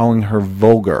and calling her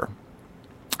vulgar.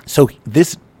 So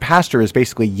this pastor is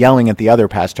basically yelling at the other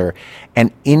pastor,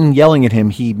 and in yelling at him,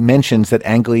 he mentions that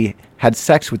Angley had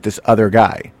sex with this other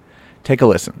guy. Take a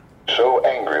listen. So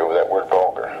angry over that word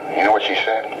vulgar. You know what she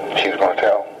said? She was going to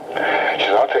tell. She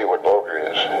said, I'll tell you what vulgar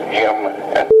is. Him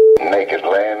and naked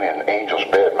laying in Angel's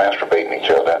bed, masturbating each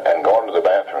other, and going to the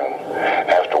bathroom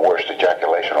after worst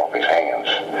ejaculation off his hands.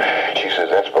 She says,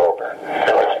 that's vulgar.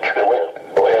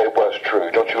 It was true.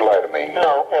 Don't you lie to me.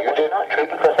 No, it was not true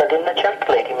because I didn't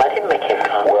ejaculate him. I didn't make him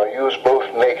come. Well, you was both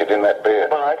naked in that bed.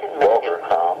 Well, I didn't make him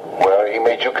come. Well, he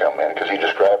made you come in because he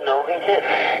described... No, he didn't.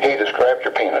 He described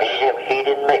your penis. He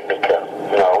didn't make me come.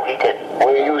 No, he didn't.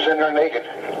 Well, you was in there naked.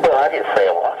 Well, I didn't say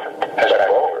I wasn't. That's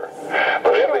vulgar.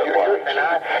 But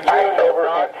I never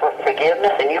asked for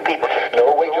forgiveness, and you people...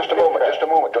 No, wait just a moment. Just a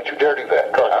moment. Don't you dare do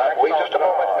that. Wait just a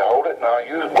moment. Now, hold it. Now, now.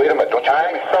 You wait a minute. Don't you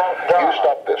hear me? You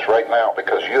stop this right now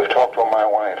because you've talked to my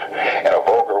wife in a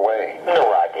vulgar way.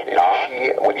 No, I did not. Do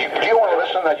you want to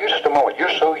listen? Now, you just a moment.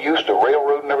 You're so used to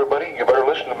railroading everybody. You better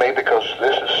listen to me because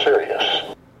this is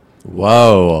serious.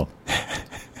 Whoa.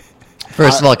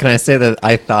 First of all, can I say that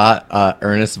I thought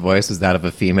Ernest's voice was that of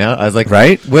a female? I was like,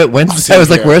 right? I was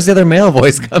like, where's the other male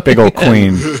voice coming? Big old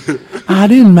queen. I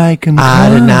didn't make him come. I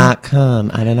did not come.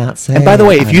 I did not say. And by the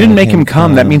way, if you didn't make him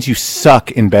come, that means you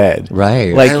suck in bed.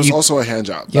 Right. Like, and it was also a hand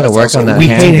job. You got to work on that. We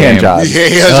hate hand jobs. We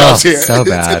hate hand jobs here. So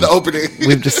bad. It's in the opening.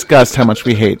 We've discussed how much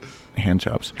we hate hand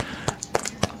jobs.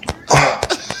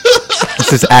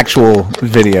 This is actual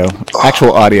video,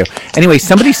 actual audio. Anyway,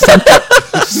 somebody sent that.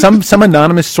 Some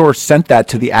anonymous source sent that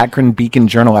to the Akron Beacon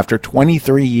Journal after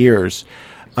 23 years.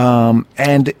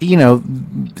 And, you know,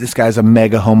 this guy's a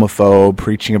mega homophobe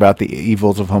preaching about the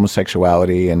evils of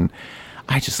homosexuality. And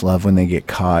I just love when they get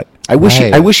caught. I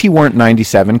wish he weren't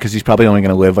 97 because he's probably only going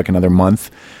to live like another month.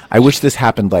 I wish this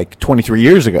happened like 23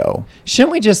 years ago.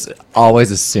 Shouldn't we just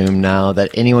always assume now that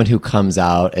anyone who comes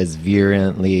out as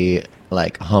virulently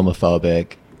like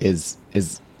homophobic is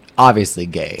obviously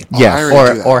gay?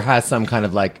 Yes. Or has some kind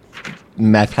of like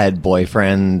meth head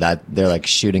boyfriend that they're like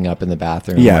shooting up in the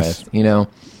bathroom with, you know?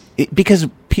 Because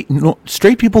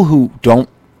straight people who don't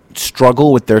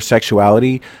struggle with their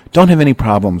sexuality don't have any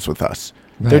problems with us.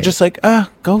 Right. They're just like,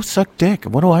 go suck dick.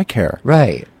 What do I care?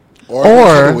 Right. Or they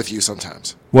cuddle with you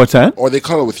sometimes. What's that? Or they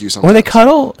cuddle with you sometimes. Or they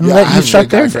cuddle and let you suck their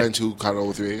dick. I have friends who cuddle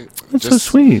with me. That's so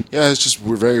sweet. Yeah, it's just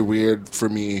very weird for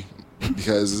me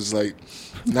because it's like,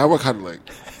 now we're cuddling.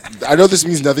 I know this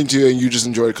means nothing to you and you just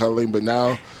enjoy cuddling, but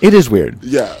now... It is weird.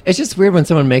 Yeah. It's just weird when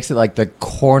someone makes it like the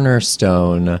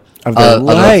cornerstone of their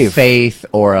life. Of a faith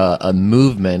or a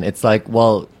movement. It's like,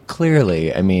 well,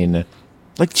 clearly, I mean...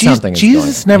 Like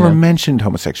Jesus never mentioned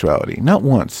homosexuality, not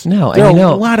once. No, there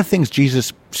are a lot of things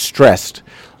Jesus stressed: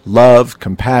 love,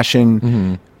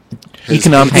 compassion,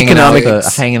 hanging out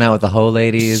with the hoe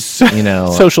ladies, you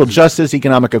know, social justice,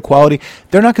 economic equality.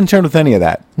 They're not concerned with any of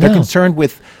that. They're concerned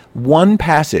with one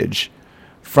passage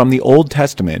from the Old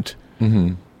Testament,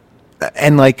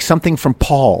 and like something from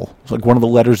Paul, like one of the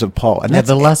letters of Paul, and that's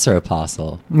the lesser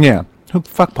apostle. Yeah,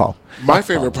 fuck Paul. My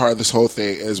favorite part of this whole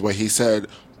thing is when he said,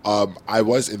 I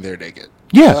was in there naked.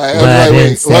 Yeah. I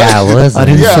didn't say I wasn't. I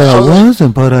didn't say I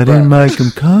wasn't, but I didn't make him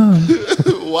come.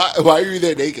 Why are you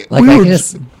there naked? Like, I can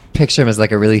just picture him as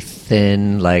like a really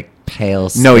thin, like pale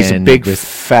skin. No, he's a big,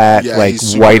 fat, like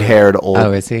white-haired old.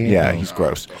 Oh, is he? Yeah, he's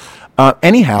gross.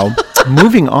 Anyhow,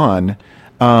 moving on.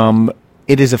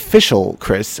 It is official,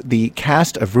 Chris. The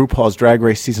cast of RuPaul's Drag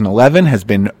Race Season 11 has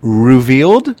been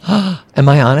revealed. Am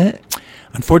I on it?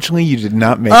 Unfortunately, you did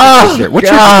not make it this year. What's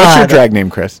your drag name,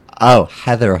 Chris? Oh,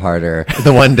 Heather Harder.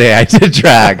 The one day I did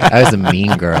drag. I was a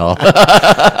mean girl.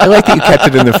 I like that you kept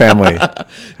it in the family.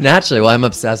 Naturally. Well, I'm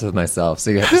obsessed with myself,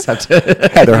 so you just have to...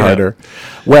 Heather Harder.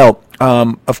 Well,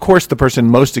 of course, the person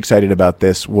most excited about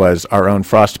this was our own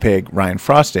Frost Pig, Ryan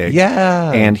Frostig.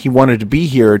 Yeah. And he wanted to be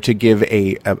here to give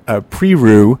a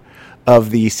pre-roo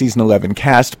of the Season 11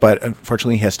 cast, but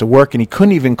unfortunately he has to work, and he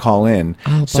couldn't even call in.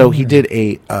 So he did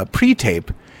a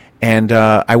pre-tape. And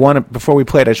I want to, before we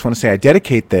play it, I just want to say I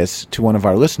dedicate this to one of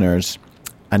our listeners,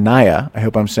 Anaya. I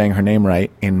hope I'm saying her name right,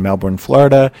 in Melbourne,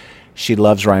 Florida. She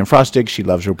loves Ryan Frostig. She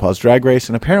loves RuPaul's Drag Race.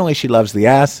 And apparently she loves the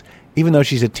ass, even though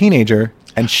she's a teenager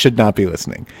and should not be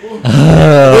listening. Wait,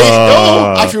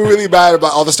 no! I feel really bad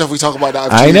about all the stuff we talk about now.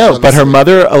 I know, but her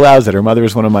mother allows it. Her mother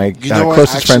is one of my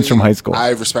closest friends from high school.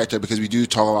 I respect her because we do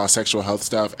talk about sexual health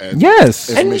stuff and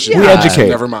information. And we educate.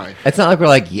 Never mind. It's not like we're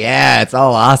like, yeah, it's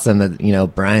all awesome that, you know,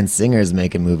 Bryan Singer's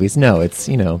making movies. No, it's,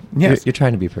 you know, you're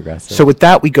trying to be progressive. So with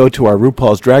that, we go to our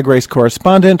RuPaul's Drag Race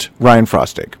correspondent, Ryan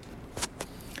Frostig.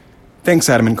 Thanks,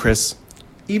 Adam and Chris.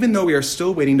 Even though we are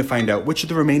still waiting to find out which of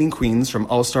the remaining queens from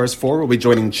All Stars 4 will be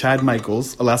joining Chad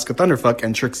Michaels, Alaska Thunderfuck,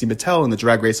 and Trixie Mattel in the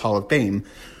Drag Race Hall of Fame,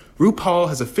 RuPaul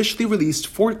has officially released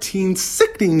 14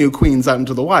 sickening new queens out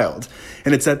into the wild.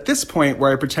 And it's at this point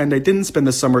where I pretend I didn't spend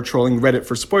the summer trolling Reddit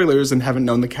for spoilers and haven't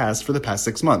known the cast for the past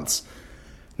 6 months.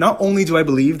 Not only do I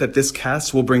believe that this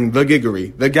cast will bring the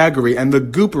giggery, the gaggery, and the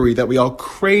goopery that we all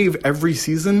crave every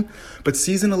season, but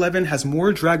Season 11 has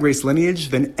more Drag Race lineage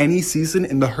than any season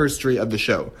in the history of the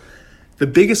show. The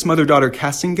biggest mother-daughter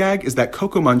casting gag is that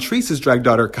Coco Montrese's drag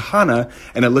daughter Kahana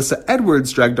and Alyssa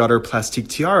Edwards' drag daughter Plastique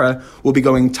Tiara will be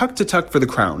going tuck-to-tuck for the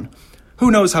crown.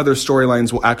 Who knows how their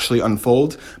storylines will actually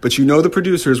unfold, but you know the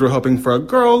producers were hoping for a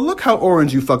girl, look how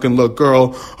orange you fucking look,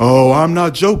 girl. Oh, I'm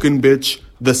not joking, bitch.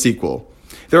 The sequel.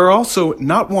 There are also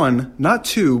not one, not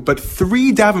two, but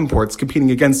 3 Davenports competing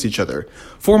against each other.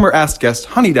 Former Asked guest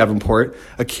Honey Davenport,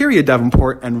 Akiria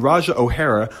Davenport, and Raja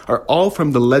O'Hara are all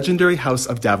from the legendary House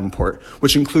of Davenport,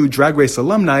 which include Drag Race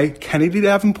alumni Kennedy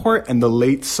Davenport and the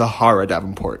late Sahara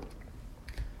Davenport.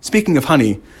 Speaking of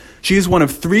Honey, she is one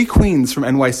of 3 queens from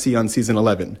NYC on season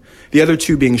 11, the other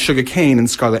 2 being Sugar Cane and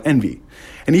Scarlet Envy.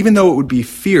 And even though it would be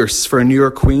fierce for a New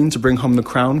York queen to bring home the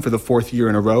crown for the 4th year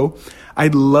in a row,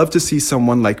 I'd love to see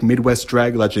someone like Midwest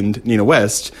drag legend Nina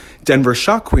West, Denver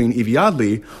shock queen Evie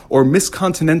Oddly, or Miss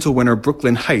Continental winner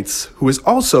Brooklyn Heights, who is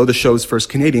also the show's first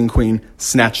Canadian queen,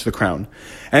 snatch the crown.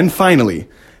 And finally,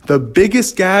 the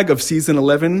biggest gag of season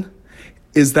 11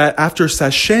 is that after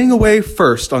sashaying away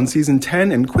first on season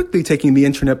 10 and quickly taking the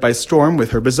internet by storm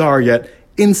with her bizarre yet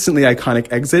instantly iconic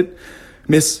exit,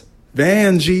 Miss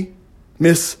Vanjie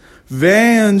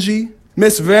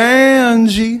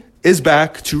is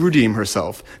back to redeem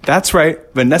herself. That's right,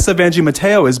 Vanessa Vanjie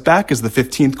Mateo is back as the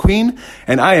 15th queen,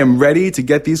 and I am ready to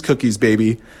get these cookies,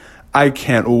 baby. I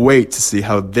can't wait to see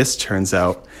how this turns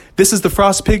out. This is the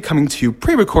Frost Pig coming to you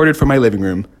pre-recorded from my living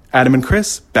room. Adam and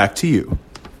Chris, back to you.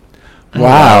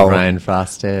 Wow. Ryan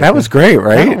Frosted. That was great,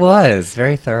 right? That was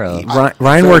very thorough.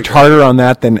 Ryan worked harder on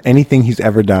that than anything he's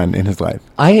ever done in his life.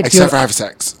 Except for have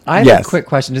sex. I have a quick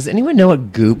question. Does anyone know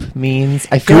what goop means?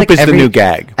 I feel Goop like is the new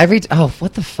gag.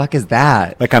 What the fuck is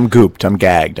that? Like, I'm gooped. I'm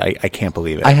gagged. I can't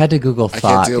believe it. I had to Google I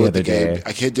thought can't deal the with other the gay. day.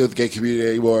 I can't deal with the gay community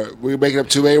anymore. We're making up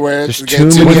too many words.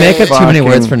 We make up too many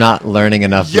words for not learning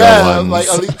enough real ones. like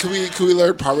at least can we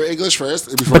learn proper English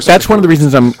first? But that's one of the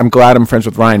reasons I'm glad I'm friends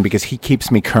with Ryan, because he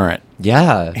keeps me current.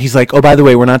 Yeah. He's like, oh, by the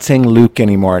way, we're not saying Luke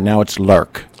anymore. Now it's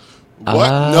Lurk.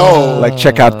 What? No. Like,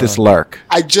 check out this Lurk.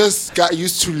 I just got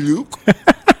used to Luke.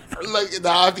 Like,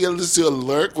 now I have to get used to a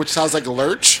lurk, which sounds like a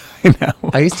lurch.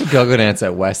 I used to go dance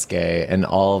at Westgate, and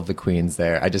all of the queens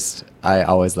there. I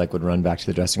always would run back to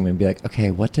the dressing room and be like,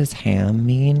 okay, what does ham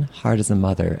mean? Hard as a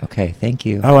mother. Okay, thank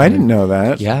you. Oh, I didn't know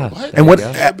that. Yeah. And what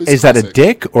is that, a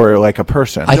dick or like a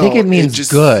person? I think it means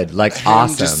good, like ham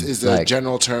awesome. Just is a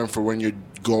general term for when you're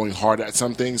going hard at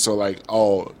something. So like,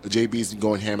 oh, JB's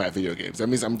going ham at video games. That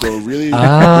means I'm going really, really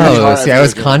hard see, at I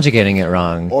was video games. conjugating it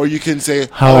wrong. Or you can say,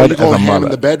 Hard you're going as a ham mother.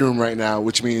 in the bedroom right now,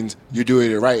 which means you're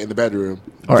doing it right in the bedroom.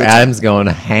 Or Adam's going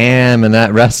ham in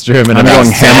that restroom, and I'm going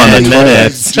ham on the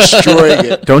minutes. Destroying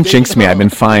it. Don't jinx me. I've been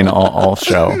fine all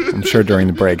show. I'm sure during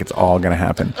the break it's all going to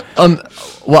happen.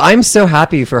 Well, I'm so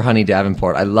happy for Honey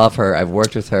Davenport. I love her. I've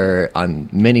worked with her on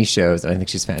many shows, and I think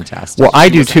she's fantastic. Well, I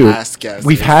do too. Ass guest.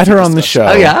 We've had her on the show.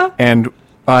 Oh, yeah? And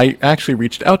I actually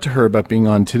reached out to her about being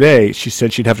on today. She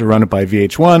said she'd have to run it by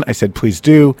VH1. I said, please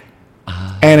do.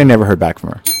 And I never heard back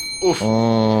from her.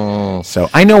 So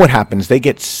I know what happens. They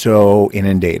get so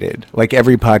inundated. Like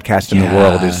every podcast in the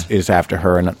world is after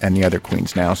her and the other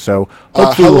queens now. So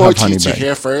hopefully we'll have Honey Hello, back.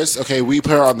 here first. Okay, we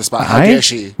put her on the spot. How dare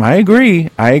she? I agree.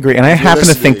 And I If you're happen to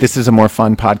think listening. this is a more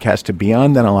fun podcast to be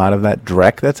on than a lot of that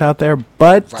dreck that's out there.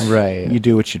 But Right. you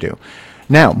do what you do.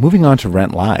 Now, moving on to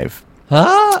Rent Live.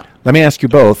 Huh? Let me ask you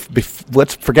both.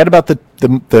 Let's forget about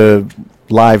the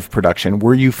live production.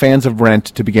 Were you fans of Rent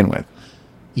to begin with?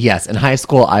 Yes, in high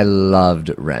school, I loved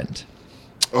Rent.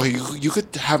 Oh, you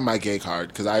could have my gay card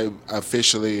because I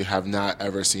officially have not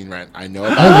ever seen Rent. I know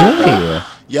Oh, about it. really?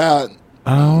 Yeah.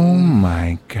 Oh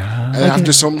my god! And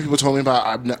after so many people told me about it,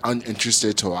 I'm not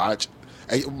uninterested to watch.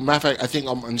 Matter of fact, I think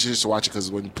I'm uninterested to watch it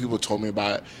because when people told me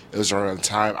about it, it was around the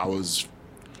time I was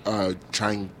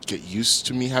trying to get used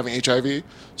to me having HIV.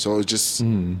 So it just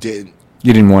didn't.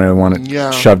 You didn't want it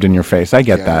Yeah. shoved in your face. I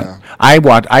get that.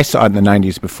 I saw it in the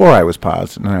 90s before I was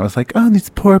paused, and I was like, oh, these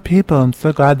poor people. I'm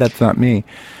so glad that's not me.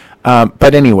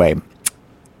 But anyway,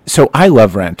 so I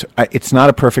love Rent. It's not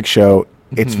a perfect show.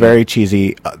 It's very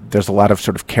cheesy. There's a lot of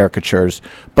sort of caricatures,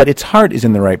 but its heart is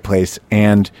in the right place,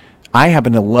 and I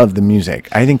happen to love the music.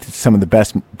 I think it's some of the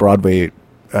best Broadway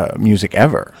music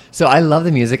ever. So I love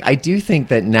the music. I do think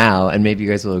that now, and maybe you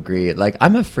guys will agree, like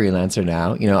I'm a freelancer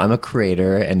now. You know, I'm a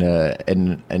creator and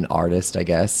an artist, I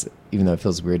guess, even though it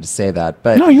feels weird to say that.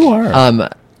 But no, you are.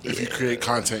 If you create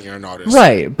content, you're an artist.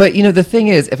 Right. But you know, the thing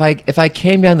is, if I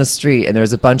came down the street and there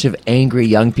was a bunch of angry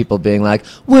young people being like,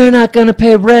 we're not going to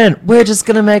pay rent, we're just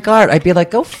going to make art, I'd be like,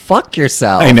 go fuck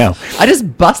yourself. I know. I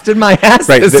just busted my ass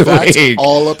Right, this That's week.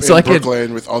 all up So in I could-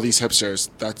 Brooklyn with all these hipsters.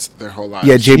 That's their whole life.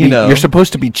 Yeah, JB, You know. you're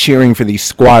supposed to be cheering for these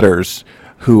squatters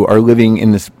who are living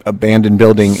in this abandoned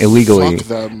building illegally Fuck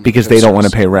them, because they don't want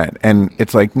to hipsters. pay rent. And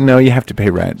it's like, no, you have to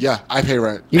pay rent. Yeah, I pay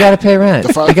rent. You got to pay rent.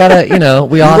 The fuck? You got to, you know,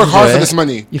 we all You work do hard it. for this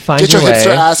money. You find Get your way.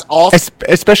 hipster ass off.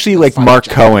 Especially like Mark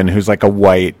Cohen, who's like a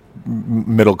white,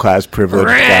 middle class, privileged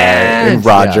guy, and Rent!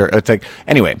 Roger. It's like,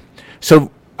 anyway, so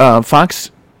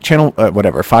Fox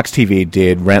Fox TV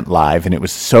did Rent live, and it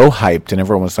was so hyped, and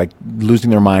everyone was like losing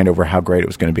their mind over how great it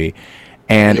was going to be.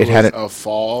 And it had a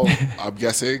fall, I'm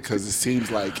guessing, because it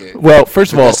seems like it. Well,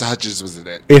 first of all, Vanessa Hudgens was in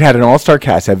it. It had an all-star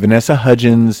cast. It had Vanessa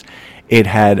Hudgens. It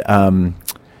had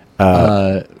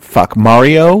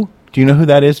Mario. Do you know who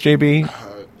that is, JB?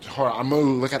 Hold on, I'm gonna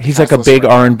look at. He's like a big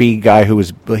R&B guy who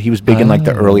was big in like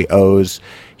the early O's.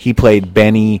 He played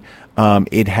Benny.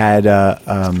 It had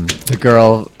the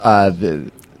girl,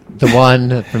 the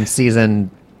one from season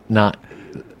not.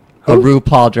 A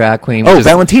RuPaul drag queen.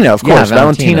 Valentina, of course. Yeah,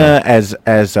 Valentina as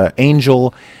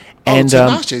Angel. And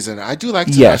Tinashe's in it. I do like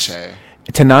Tinashe. Yes.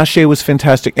 Tinashe was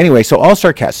fantastic. Anyway, so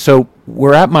all-star cast. So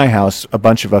we're at my house, a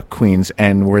bunch of queens,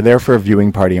 and we're there for a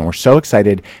viewing party, and we're so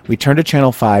excited. We turn to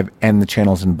Channel 5, and the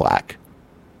channel's in black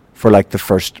for like the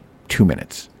first 2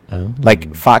 minutes. Oh.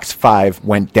 Like Fox 5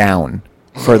 went down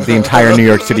for the entire New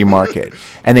York City market,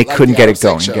 and they couldn't get it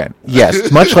going again.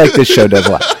 Yes, much like this show does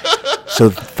live. So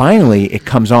finally, it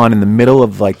comes on in the middle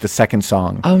of like the second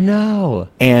song. Oh no!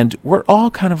 And we're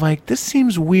all kind of like, this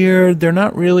seems weird. They're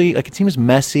not really like, it seems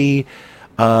messy.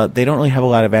 They don't really have a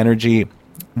lot of energy.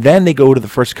 Then they go to the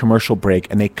first commercial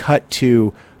break, and they cut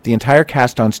to the entire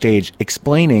cast on stage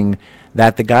explaining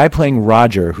that the guy playing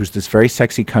Roger, who's this very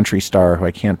sexy country star, who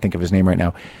I can't think of his name right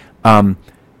now,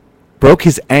 broke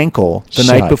his ankle the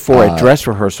night before at dress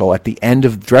rehearsal. At the end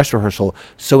of dress rehearsal,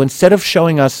 so instead of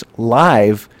showing us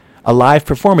a live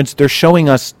performance, they're showing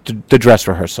us the dress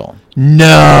rehearsal.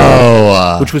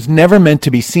 No! Which was never meant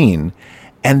to be seen.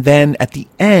 And then at the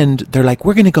end, they're like,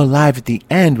 we're going to go live at the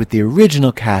end with the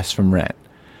original cast from Rent.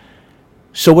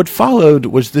 So what followed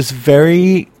was this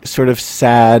very sort of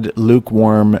sad,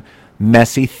 lukewarm,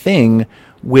 messy thing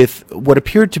with what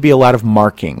appeared to be a lot of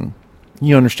marking.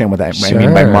 You understand what I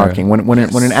mean by marking. When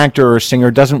an actor or a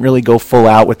singer doesn't really go full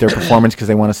out with their performance because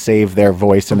they want to save their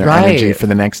voice and their energy for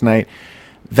the next night.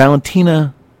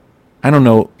 Valentina, I don't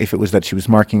know if it was that she was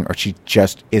marking or she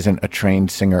just isn't a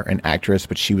trained singer and actress,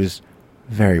 but she was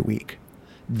very weak.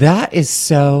 That is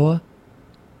so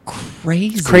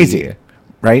crazy. It's crazy,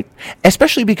 right?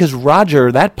 Especially because Roger,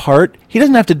 that part, he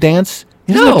doesn't have to dance.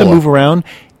 He doesn't have to move around.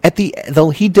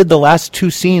 He did the last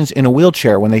two scenes in a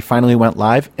wheelchair when they finally went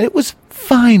live, and it was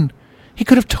fine. He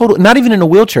could have not even in a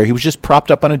wheelchair. He was just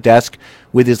propped up on a desk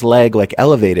with his leg like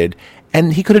elevated.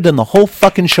 And he could have done the whole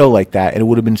fucking show like that, and it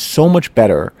would have been so much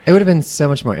better. It would have been so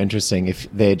much more interesting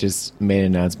if they just made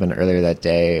an announcement earlier that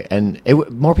day, and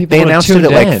more people. They announced it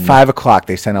at like 5 o'clock.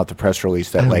 They sent out the press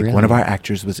release that one of our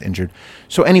actors was injured.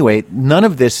 So anyway, none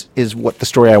of this is what the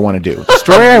story I want to do. The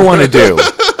story I want to do,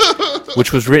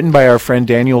 which was written by our friend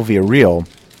Daniel Villarreal,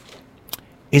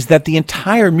 is that the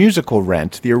entire musical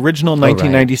Rent, the original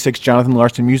 1996 Jonathan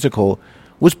Larson musical,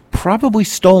 was probably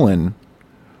stolen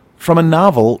from a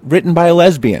novel written by a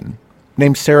lesbian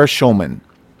named Sarah Schulman.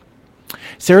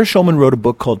 Sarah Schulman wrote a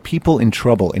book called People in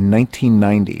Trouble in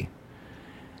 1990.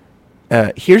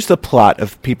 Here's the plot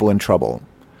of People in Trouble.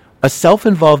 A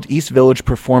self-involved East Village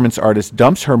performance artist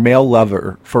dumps her male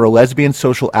lover for a lesbian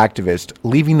social activist,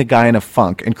 leaving the guy in a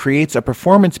funk, and creates a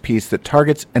performance piece that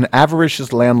targets an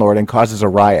avaricious landlord and causes a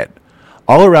riot.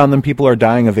 All around them, people are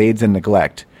dying of AIDS and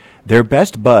neglect. Their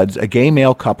best buds, a gay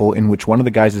male couple in which one of the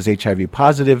guys is HIV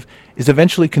positive, is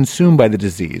eventually consumed by the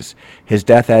disease. His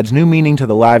death adds new meaning to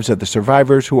the lives of the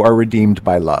survivors who are redeemed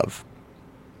by love.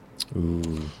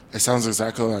 Ooh. It sounds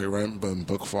exactly like Rent, but in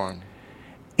book form.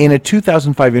 In a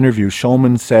 2005 interview,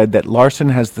 Schulman said that Larson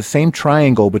has the same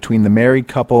triangle between the married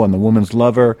couple and the woman's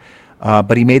lover,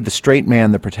 but he made the straight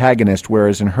man the protagonist,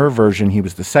 whereas in her version, he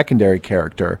was the secondary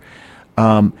character.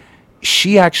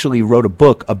 She actually wrote a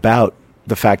book about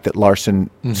the fact that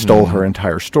Larson stole her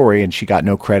entire story, and she got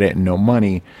no credit and no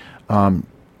money.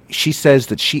 She says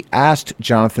that she asked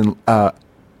Jonathan...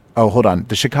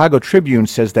 The Chicago Tribune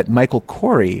says that Michael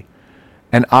Corey,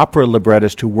 an opera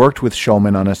librettist who worked with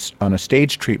Schulman on a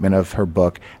stage treatment of her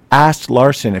book, asked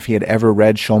Larson if he had ever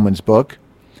read Schulman's book.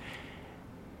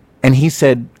 And he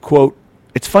said, quote,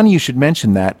 "It's funny you should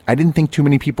mention that. I didn't think too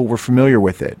many people were familiar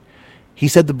with it." He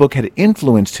said the book had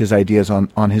influenced his ideas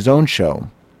on his own show.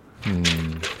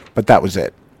 But that was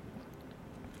it.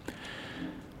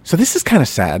 So this is kind of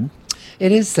sad.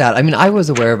 It is sad. I mean, I was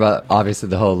aware about, obviously,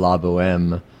 the whole La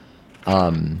Boheme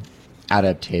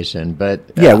adaptation, but...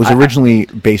 it was originally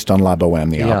based on La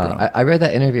Boheme, the opera. I read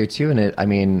that interview, too,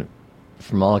 and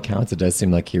from all accounts, it does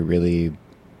seem like he really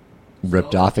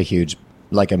ripped off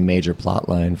a major plot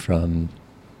line from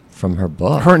her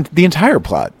book. The entire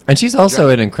plot. And she's also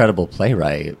an incredible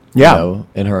playwright,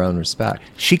 in her own respect.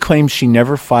 She claims she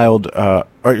never filed,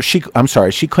 she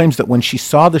claims that when she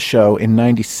saw the show in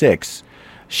 96,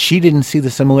 she didn't see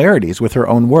the similarities with her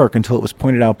own work until it was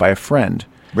pointed out by a friend.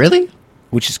 Really?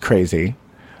 Which is crazy.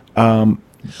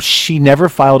 She never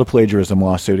filed a plagiarism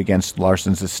lawsuit against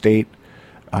Larson's estate.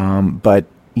 But,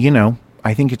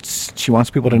 I think she wants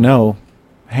people to know,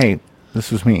 hey,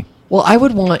 this was me. Well, I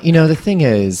would want, the thing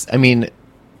is,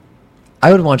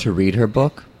 I would want to read her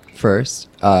book first,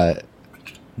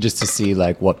 just to see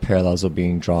what parallels are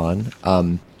being drawn.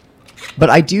 But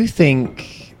I do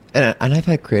think, and I've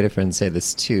had creative friends say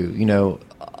this too,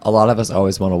 a lot of us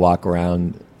always want to walk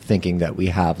around thinking that we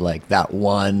have that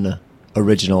one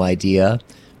original idea,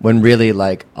 when really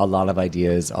a lot of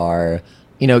ideas are,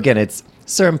 again, it's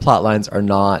certain plot lines are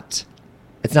not.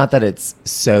 It's not that it's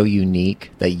so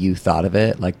unique that you thought of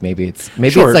it. Maybe it's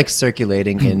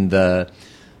circulating in the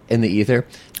ether.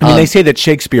 They say that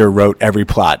Shakespeare wrote every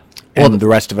plot, and the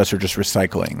rest of us are just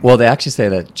recycling. Well, they actually say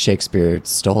that Shakespeare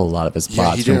stole a lot of his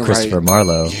plots from Christopher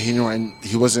Marlowe. He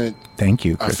wasn't. Thank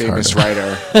you, a Chris famous Harder.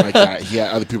 writer like that. He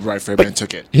had other people write for him and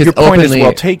took it. Your point is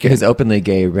well taken. His openly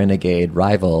gay renegade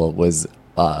rival was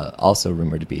also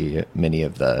rumored to be many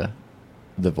of the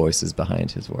voices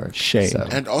behind his work. Shade.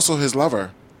 And also his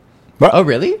lover. Oh,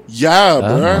 really? Yeah,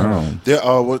 bro.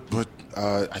 Oh.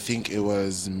 I think it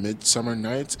was Midsummer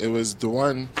Nights. It was the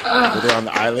one where they're on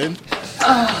the island.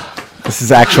 This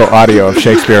is actual audio of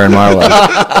Shakespeare and Marlowe.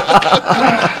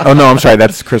 Oh, no, I'm sorry.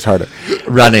 That's Chris Harder.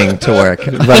 Running to work.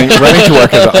 running to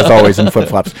work as always in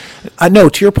flip-flops. No,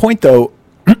 to your point, though,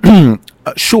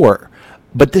 sure.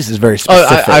 But this is very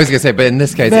specific. I was going to say, but in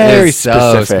this case, very it is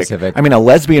so specific. A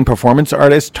lesbian performance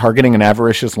artist targeting an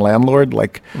avaricious landlord,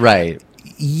 Right.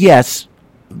 Yes,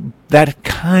 that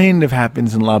kind of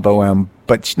happens in La Boheme,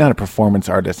 but she's not a performance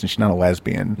artist and she's not a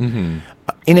lesbian. Mm-hmm.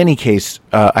 In any case,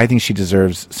 I think she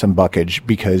deserves some buckage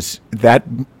because that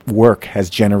work has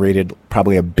generated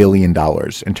probably $1 billion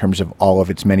in terms of all of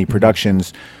its many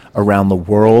productions around the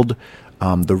world.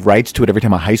 The rights to it, every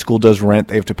time a high school does Rent,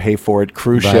 they have to pay for it.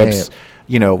 Cruise ships,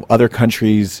 other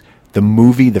countries, the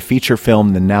movie, the feature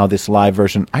film, and now this live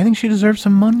version. I think she deserves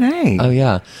some money. Oh,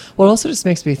 yeah. Well, it also just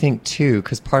makes me think, too,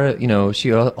 because part of,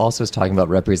 she also is talking about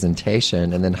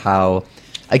representation and then how,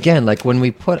 again, when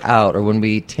we put out or when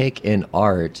we take in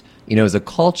art, as a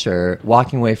culture,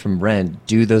 walking away from Rent,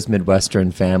 do those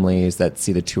Midwestern families that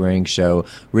see the touring show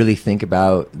really think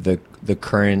about the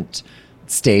current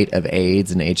state of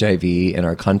AIDS and HIV in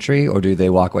our country, or do they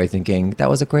walk away thinking that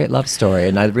was a great love story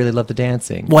and I really love the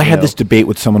dancing? Well, I had this debate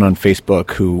with someone on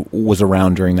Facebook who was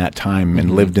around during that time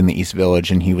and lived in the East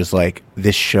Village, and he was like,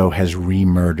 this show has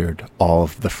re-murdered all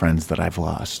of the friends that I've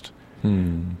lost.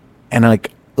 And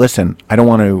listen, I don't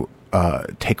want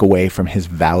to take away from his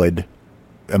valid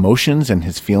emotions and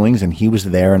his feelings, and he was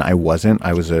there and I wasn't.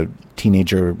 I was a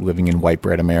teenager living in white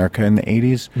bread America in the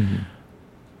 80s.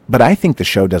 But I think the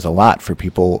show does a lot for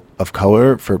people of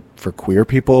color, for queer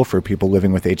people, for people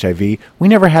living with HIV. We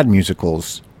never had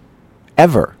musicals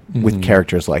ever with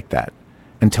characters like that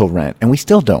until Rent, and we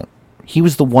still don't. He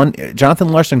was the one, Jonathan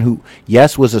Larson, who,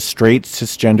 yes, was a straight,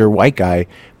 cisgender white guy,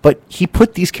 but he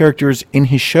put these characters in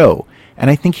his show, and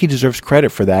I think he deserves credit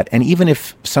for that. And even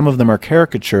if some of them are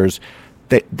caricatures,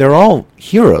 they're all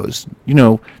heroes.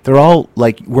 They're all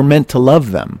we're meant to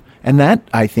love them. And that,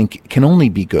 I think, can only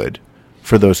be good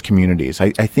for those communities.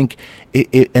 I think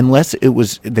unless it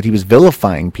was that he was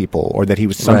vilifying people or that he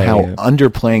was somehow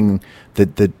underplaying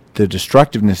the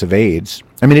destructiveness of AIDS.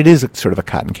 It is sort of a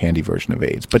cotton candy version of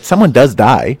AIDS, but someone does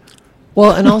die.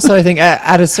 Well, and also I think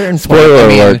at a certain point... Spoiler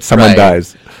alert, someone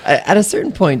dies. At a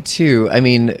certain point, too,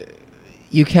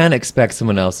 you can't expect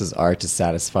someone else's art to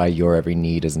satisfy your every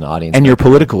need as an audience. And your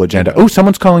political agenda. Oh,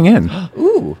 someone's calling in.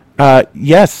 Ooh.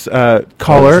 Yes,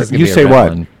 caller, you say what?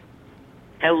 One.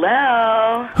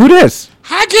 Hello. Who dis?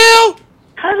 Hi, Gail.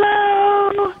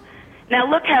 Hello. Now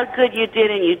look how good you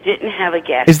did, and you didn't have a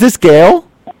guest. Is this Gail?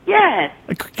 Yes.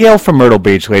 Gail from Myrtle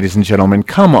Beach, ladies and gentlemen.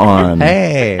 Come on.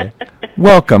 Hey.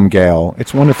 Welcome, Gail.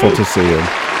 It's wonderful to see you.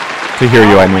 To hear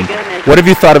you, I mean. Goodness. What have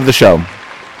you thought of the show?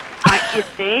 You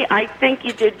see, I think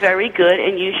you did very good,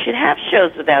 and you should have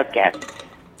shows without guests.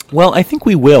 Well, I think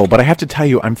we will, but I have to tell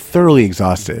you, I'm thoroughly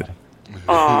exhausted.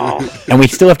 Oh. And we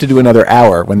still have to do another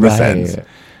hour when this ends.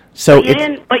 So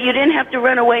but you didn't have to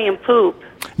run away and poop.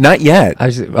 Not yet.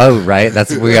 Right.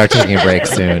 We are taking a break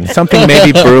soon. Something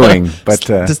may be brewing, but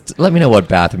just let me know what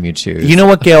bathroom you choose. You know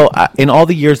what, Gail? In all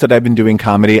the years that I've been doing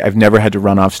comedy, I've never had to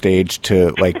run off stage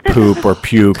to poop or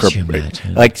puke or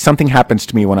something happens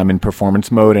to me when I'm in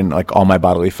performance mode and all my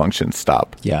bodily functions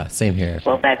stop. Yeah, same here.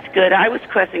 Well, that's good. I was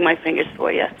crossing my fingers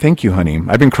for you. Thank you, honey.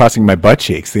 I've been crossing my butt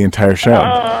cheeks the entire show.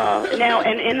 Now,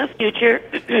 and in the future,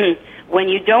 when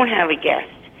you don't have a guest,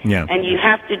 yeah. and you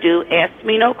have to do Ask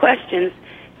Me No Questions,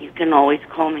 you can always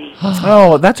call me.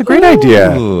 Oh, that's a great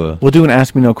idea. We'll do an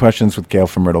Ask Me No Questions with Gail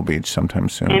from Myrtle Beach sometime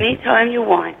soon. Anytime you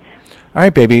want. All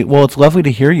right, baby. Well, it's lovely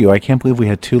to hear you. I can't believe we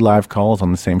had 2 live calls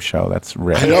on the same show. That's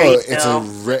rare. I know,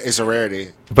 it's a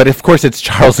rarity. But, of course, it's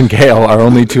Charles and Gail, our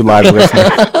only 2 live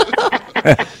listeners.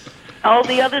 All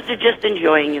the others are just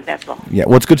enjoying you, that's all. Yeah,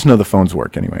 well, it's good to know the phones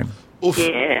work anyway. Oof.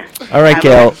 Yeah. All right,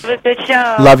 Gail. Have a good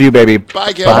show. Love you, baby.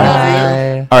 Bye, Gail.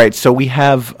 Bye. All right, so we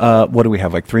have, what do we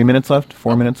have, like 3 minutes left?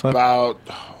 4 minutes left? About,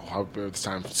 how about this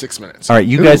time? 6 minutes. All right,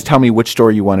 you guys tell me which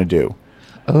story you want to do.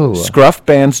 Oh. Scruff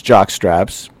bans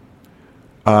jockstraps.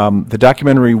 The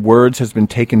documentary Words has been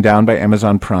taken down by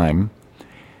Amazon Prime.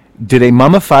 Did a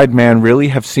mummified man really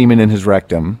have semen in his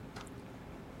rectum?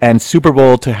 And Super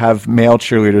Bowl to have male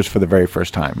cheerleaders for the very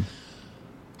first time.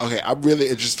 Okay, I'm really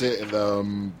interested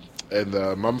in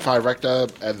the Mummified Rectum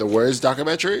and the Words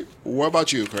documentary. What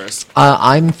about you, Chris?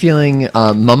 I'm feeling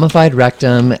mummified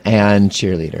rectum and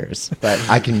cheerleaders, but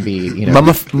I can be,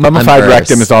 Mummified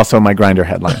rectum is also my Grindr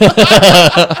headline.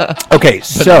 Okay,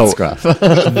 so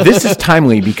this is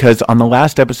timely because on the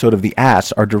last episode of The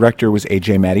Ass, our director was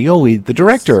AJ Mattioli, the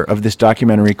director of this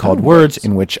documentary called Words,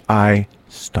 in which I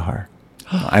star.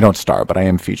 I don't star, but I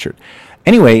am featured.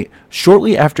 Anyway,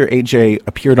 shortly after AJ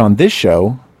appeared on this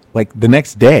show, like the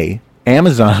next day,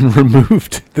 Amazon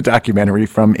removed the documentary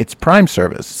from its Prime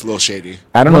service. It's a little shady.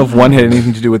 I don't know if one had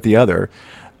anything to do with the other.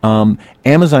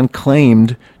 Amazon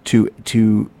claimed to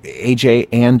AJ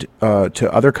and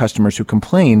to other customers who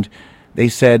complained, they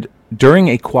said,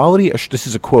 this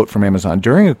is a quote from Amazon,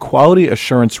 during a quality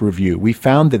assurance review, we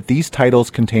found that these titles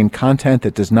contain content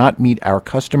that does not meet our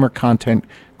customer content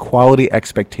quality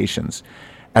expectations.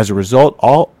 As a result,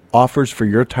 all offers for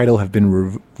your title have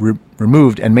been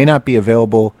removed and may not be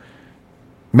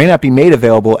made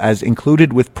available as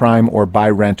included with Prime or by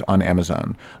rent on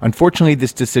Amazon. Unfortunately,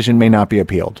 this decision may not be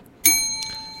appealed.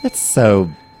 That's so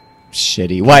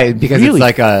shitty. Why? Because really it's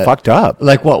like a fucked up.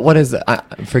 Like what is?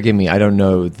 Forgive me, I don't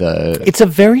know the. It's a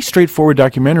very straightforward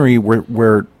documentary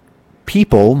where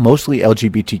people, mostly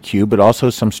LGBTQ, but also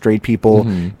some straight people,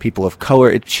 people of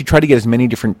color. She tried to get as many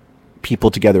different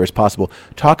people together as possible.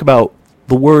 Talk about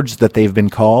the words that they've been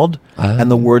called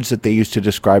and the words that they use to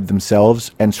describe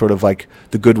themselves, and sort of like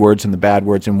the good words and the bad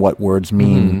words and what words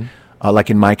mean. Like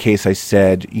in my case, I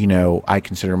said, I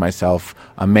consider myself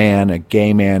a man, a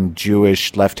gay man,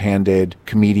 Jewish, left-handed,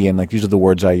 comedian. Like these are the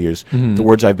words I use. The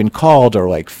words I've been called are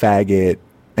like faggot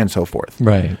and so forth.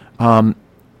 Right. And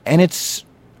it's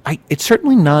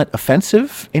certainly not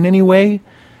offensive in any way.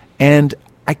 And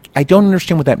I don't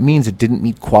understand what that means. It didn't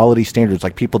meet quality standards.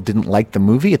 Like people didn't like the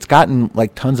movie. It's gotten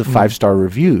like tons of 5-star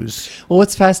reviews. Well,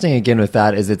 what's fascinating again with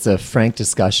that is it's a frank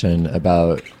discussion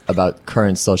about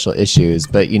current social issues.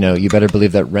 But you better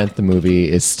believe that Rent the Movie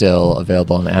is still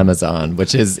available on Amazon,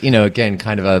 which is again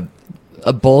kind of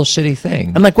a bullshitty thing.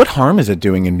 And like, what harm is it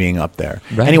doing in being up there?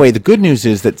 Right. Anyway, the good news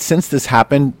is that since this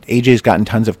happened, AJ's gotten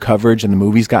tons of coverage and the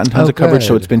movie's gotten tons of coverage.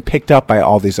 So it's been picked up by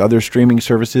all these other streaming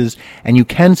services, and you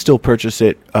can still purchase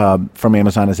it from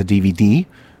Amazon as a DVD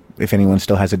if anyone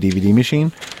still has a DVD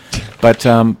machine. But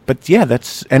yeah,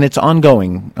 and it's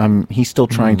ongoing. He's still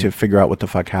trying to figure out what the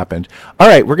fuck happened. All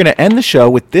right, we're going to end the show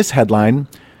with this headline: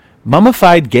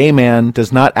 Mummified gay man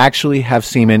does not actually have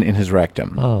semen in his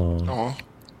rectum. Oh.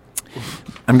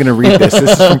 I'm going to read this.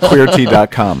 This is from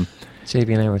QueerT.com.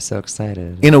 JB and I were so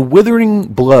excited. In a withering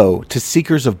blow to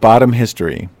seekers of bottom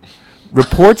history,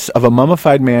 reports of a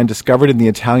mummified man discovered in the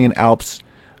Italian Alps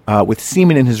with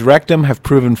semen in his rectum have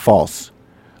proven false.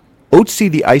 Ötzi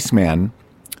the Iceman,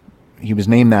 he was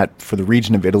named that for the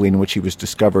region of Italy in which he was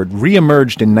discovered,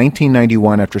 re-emerged in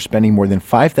 1991 after spending more than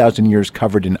 5,000 years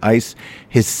covered in ice.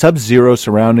 His sub-zero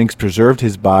surroundings preserved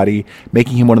his body,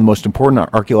 making him one of the most important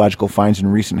archaeological finds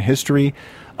in recent history.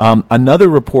 Another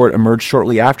report emerged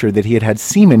shortly after that he had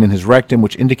semen in his rectum,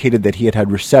 which indicated that he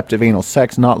had receptive anal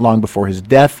sex not long before his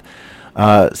death.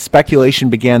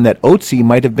 Speculation began that Ötzi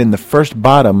might have been the first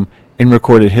bottom in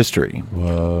recorded history.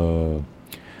 Whoa.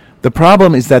 The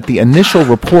problem is that the initial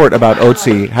report about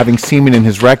Ötzi having semen in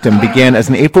his rectum began as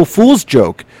an April Fool's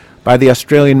joke by the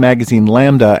Australian magazine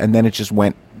Lambda, and then it just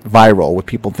went viral with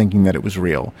people thinking that it was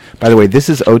real. By the way, this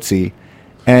is Ötzi,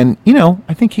 and,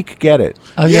 I think he could get it.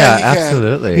 Oh, yeah,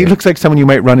 absolutely. He looks like someone you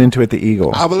might run into at the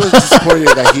Eagle. I was disappointed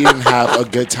that he didn't have a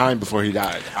good time before he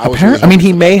died.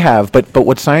 He may have, but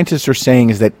what scientists are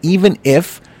saying is that even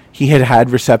if he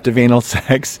had receptive anal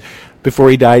sex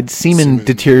before he died, semen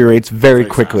deteriorates very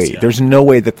quickly. Fast, yeah. There's no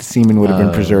way that the semen would have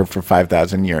been preserved for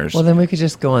 5,000 years. Well, then we could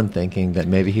just go on thinking that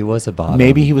maybe he was a bottom.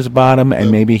 Maybe he was a bottom, and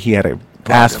maybe he had a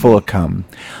ass full of cum.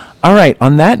 All right,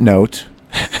 on that note,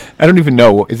 I don't even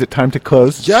know. Is it time to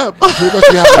close? Yeah, pretty much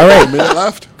we have All right. a minute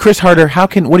left. Chris Harder,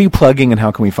 what are you plugging and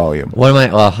how can we follow you?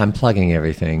 I'm plugging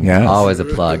everything. Yes. Always a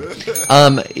plug.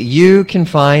 You can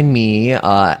find me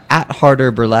at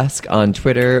Harder Burlesque on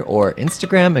Twitter or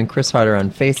Instagram, and Chris Harder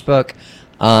on Facebook.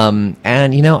 And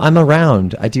I'm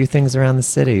around. I do things around the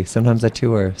city. Sometimes I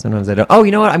tour, sometimes I don't. Oh,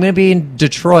 you know what? I'm going to be in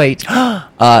Detroit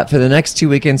for the next 2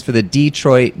 weekends for the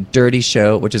Detroit Dirty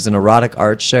Show, which is an erotic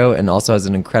art show and also has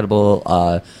an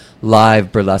incredible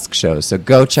live burlesque show. So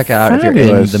go check it out if you're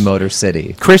in the Motor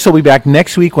City. Chris will be back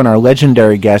next week when our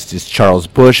legendary guest is Charles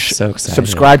Bush. So excited.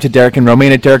 Subscribe to Derek and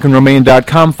Romaine at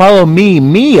DerekandRomaine.com. Follow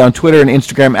me on Twitter and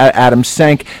Instagram at Adam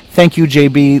Sank. Thank you,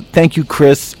 JB. Thank you,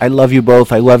 Chris. I love you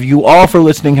both. I love you all for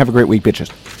listening. Have a great week,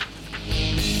 bitches.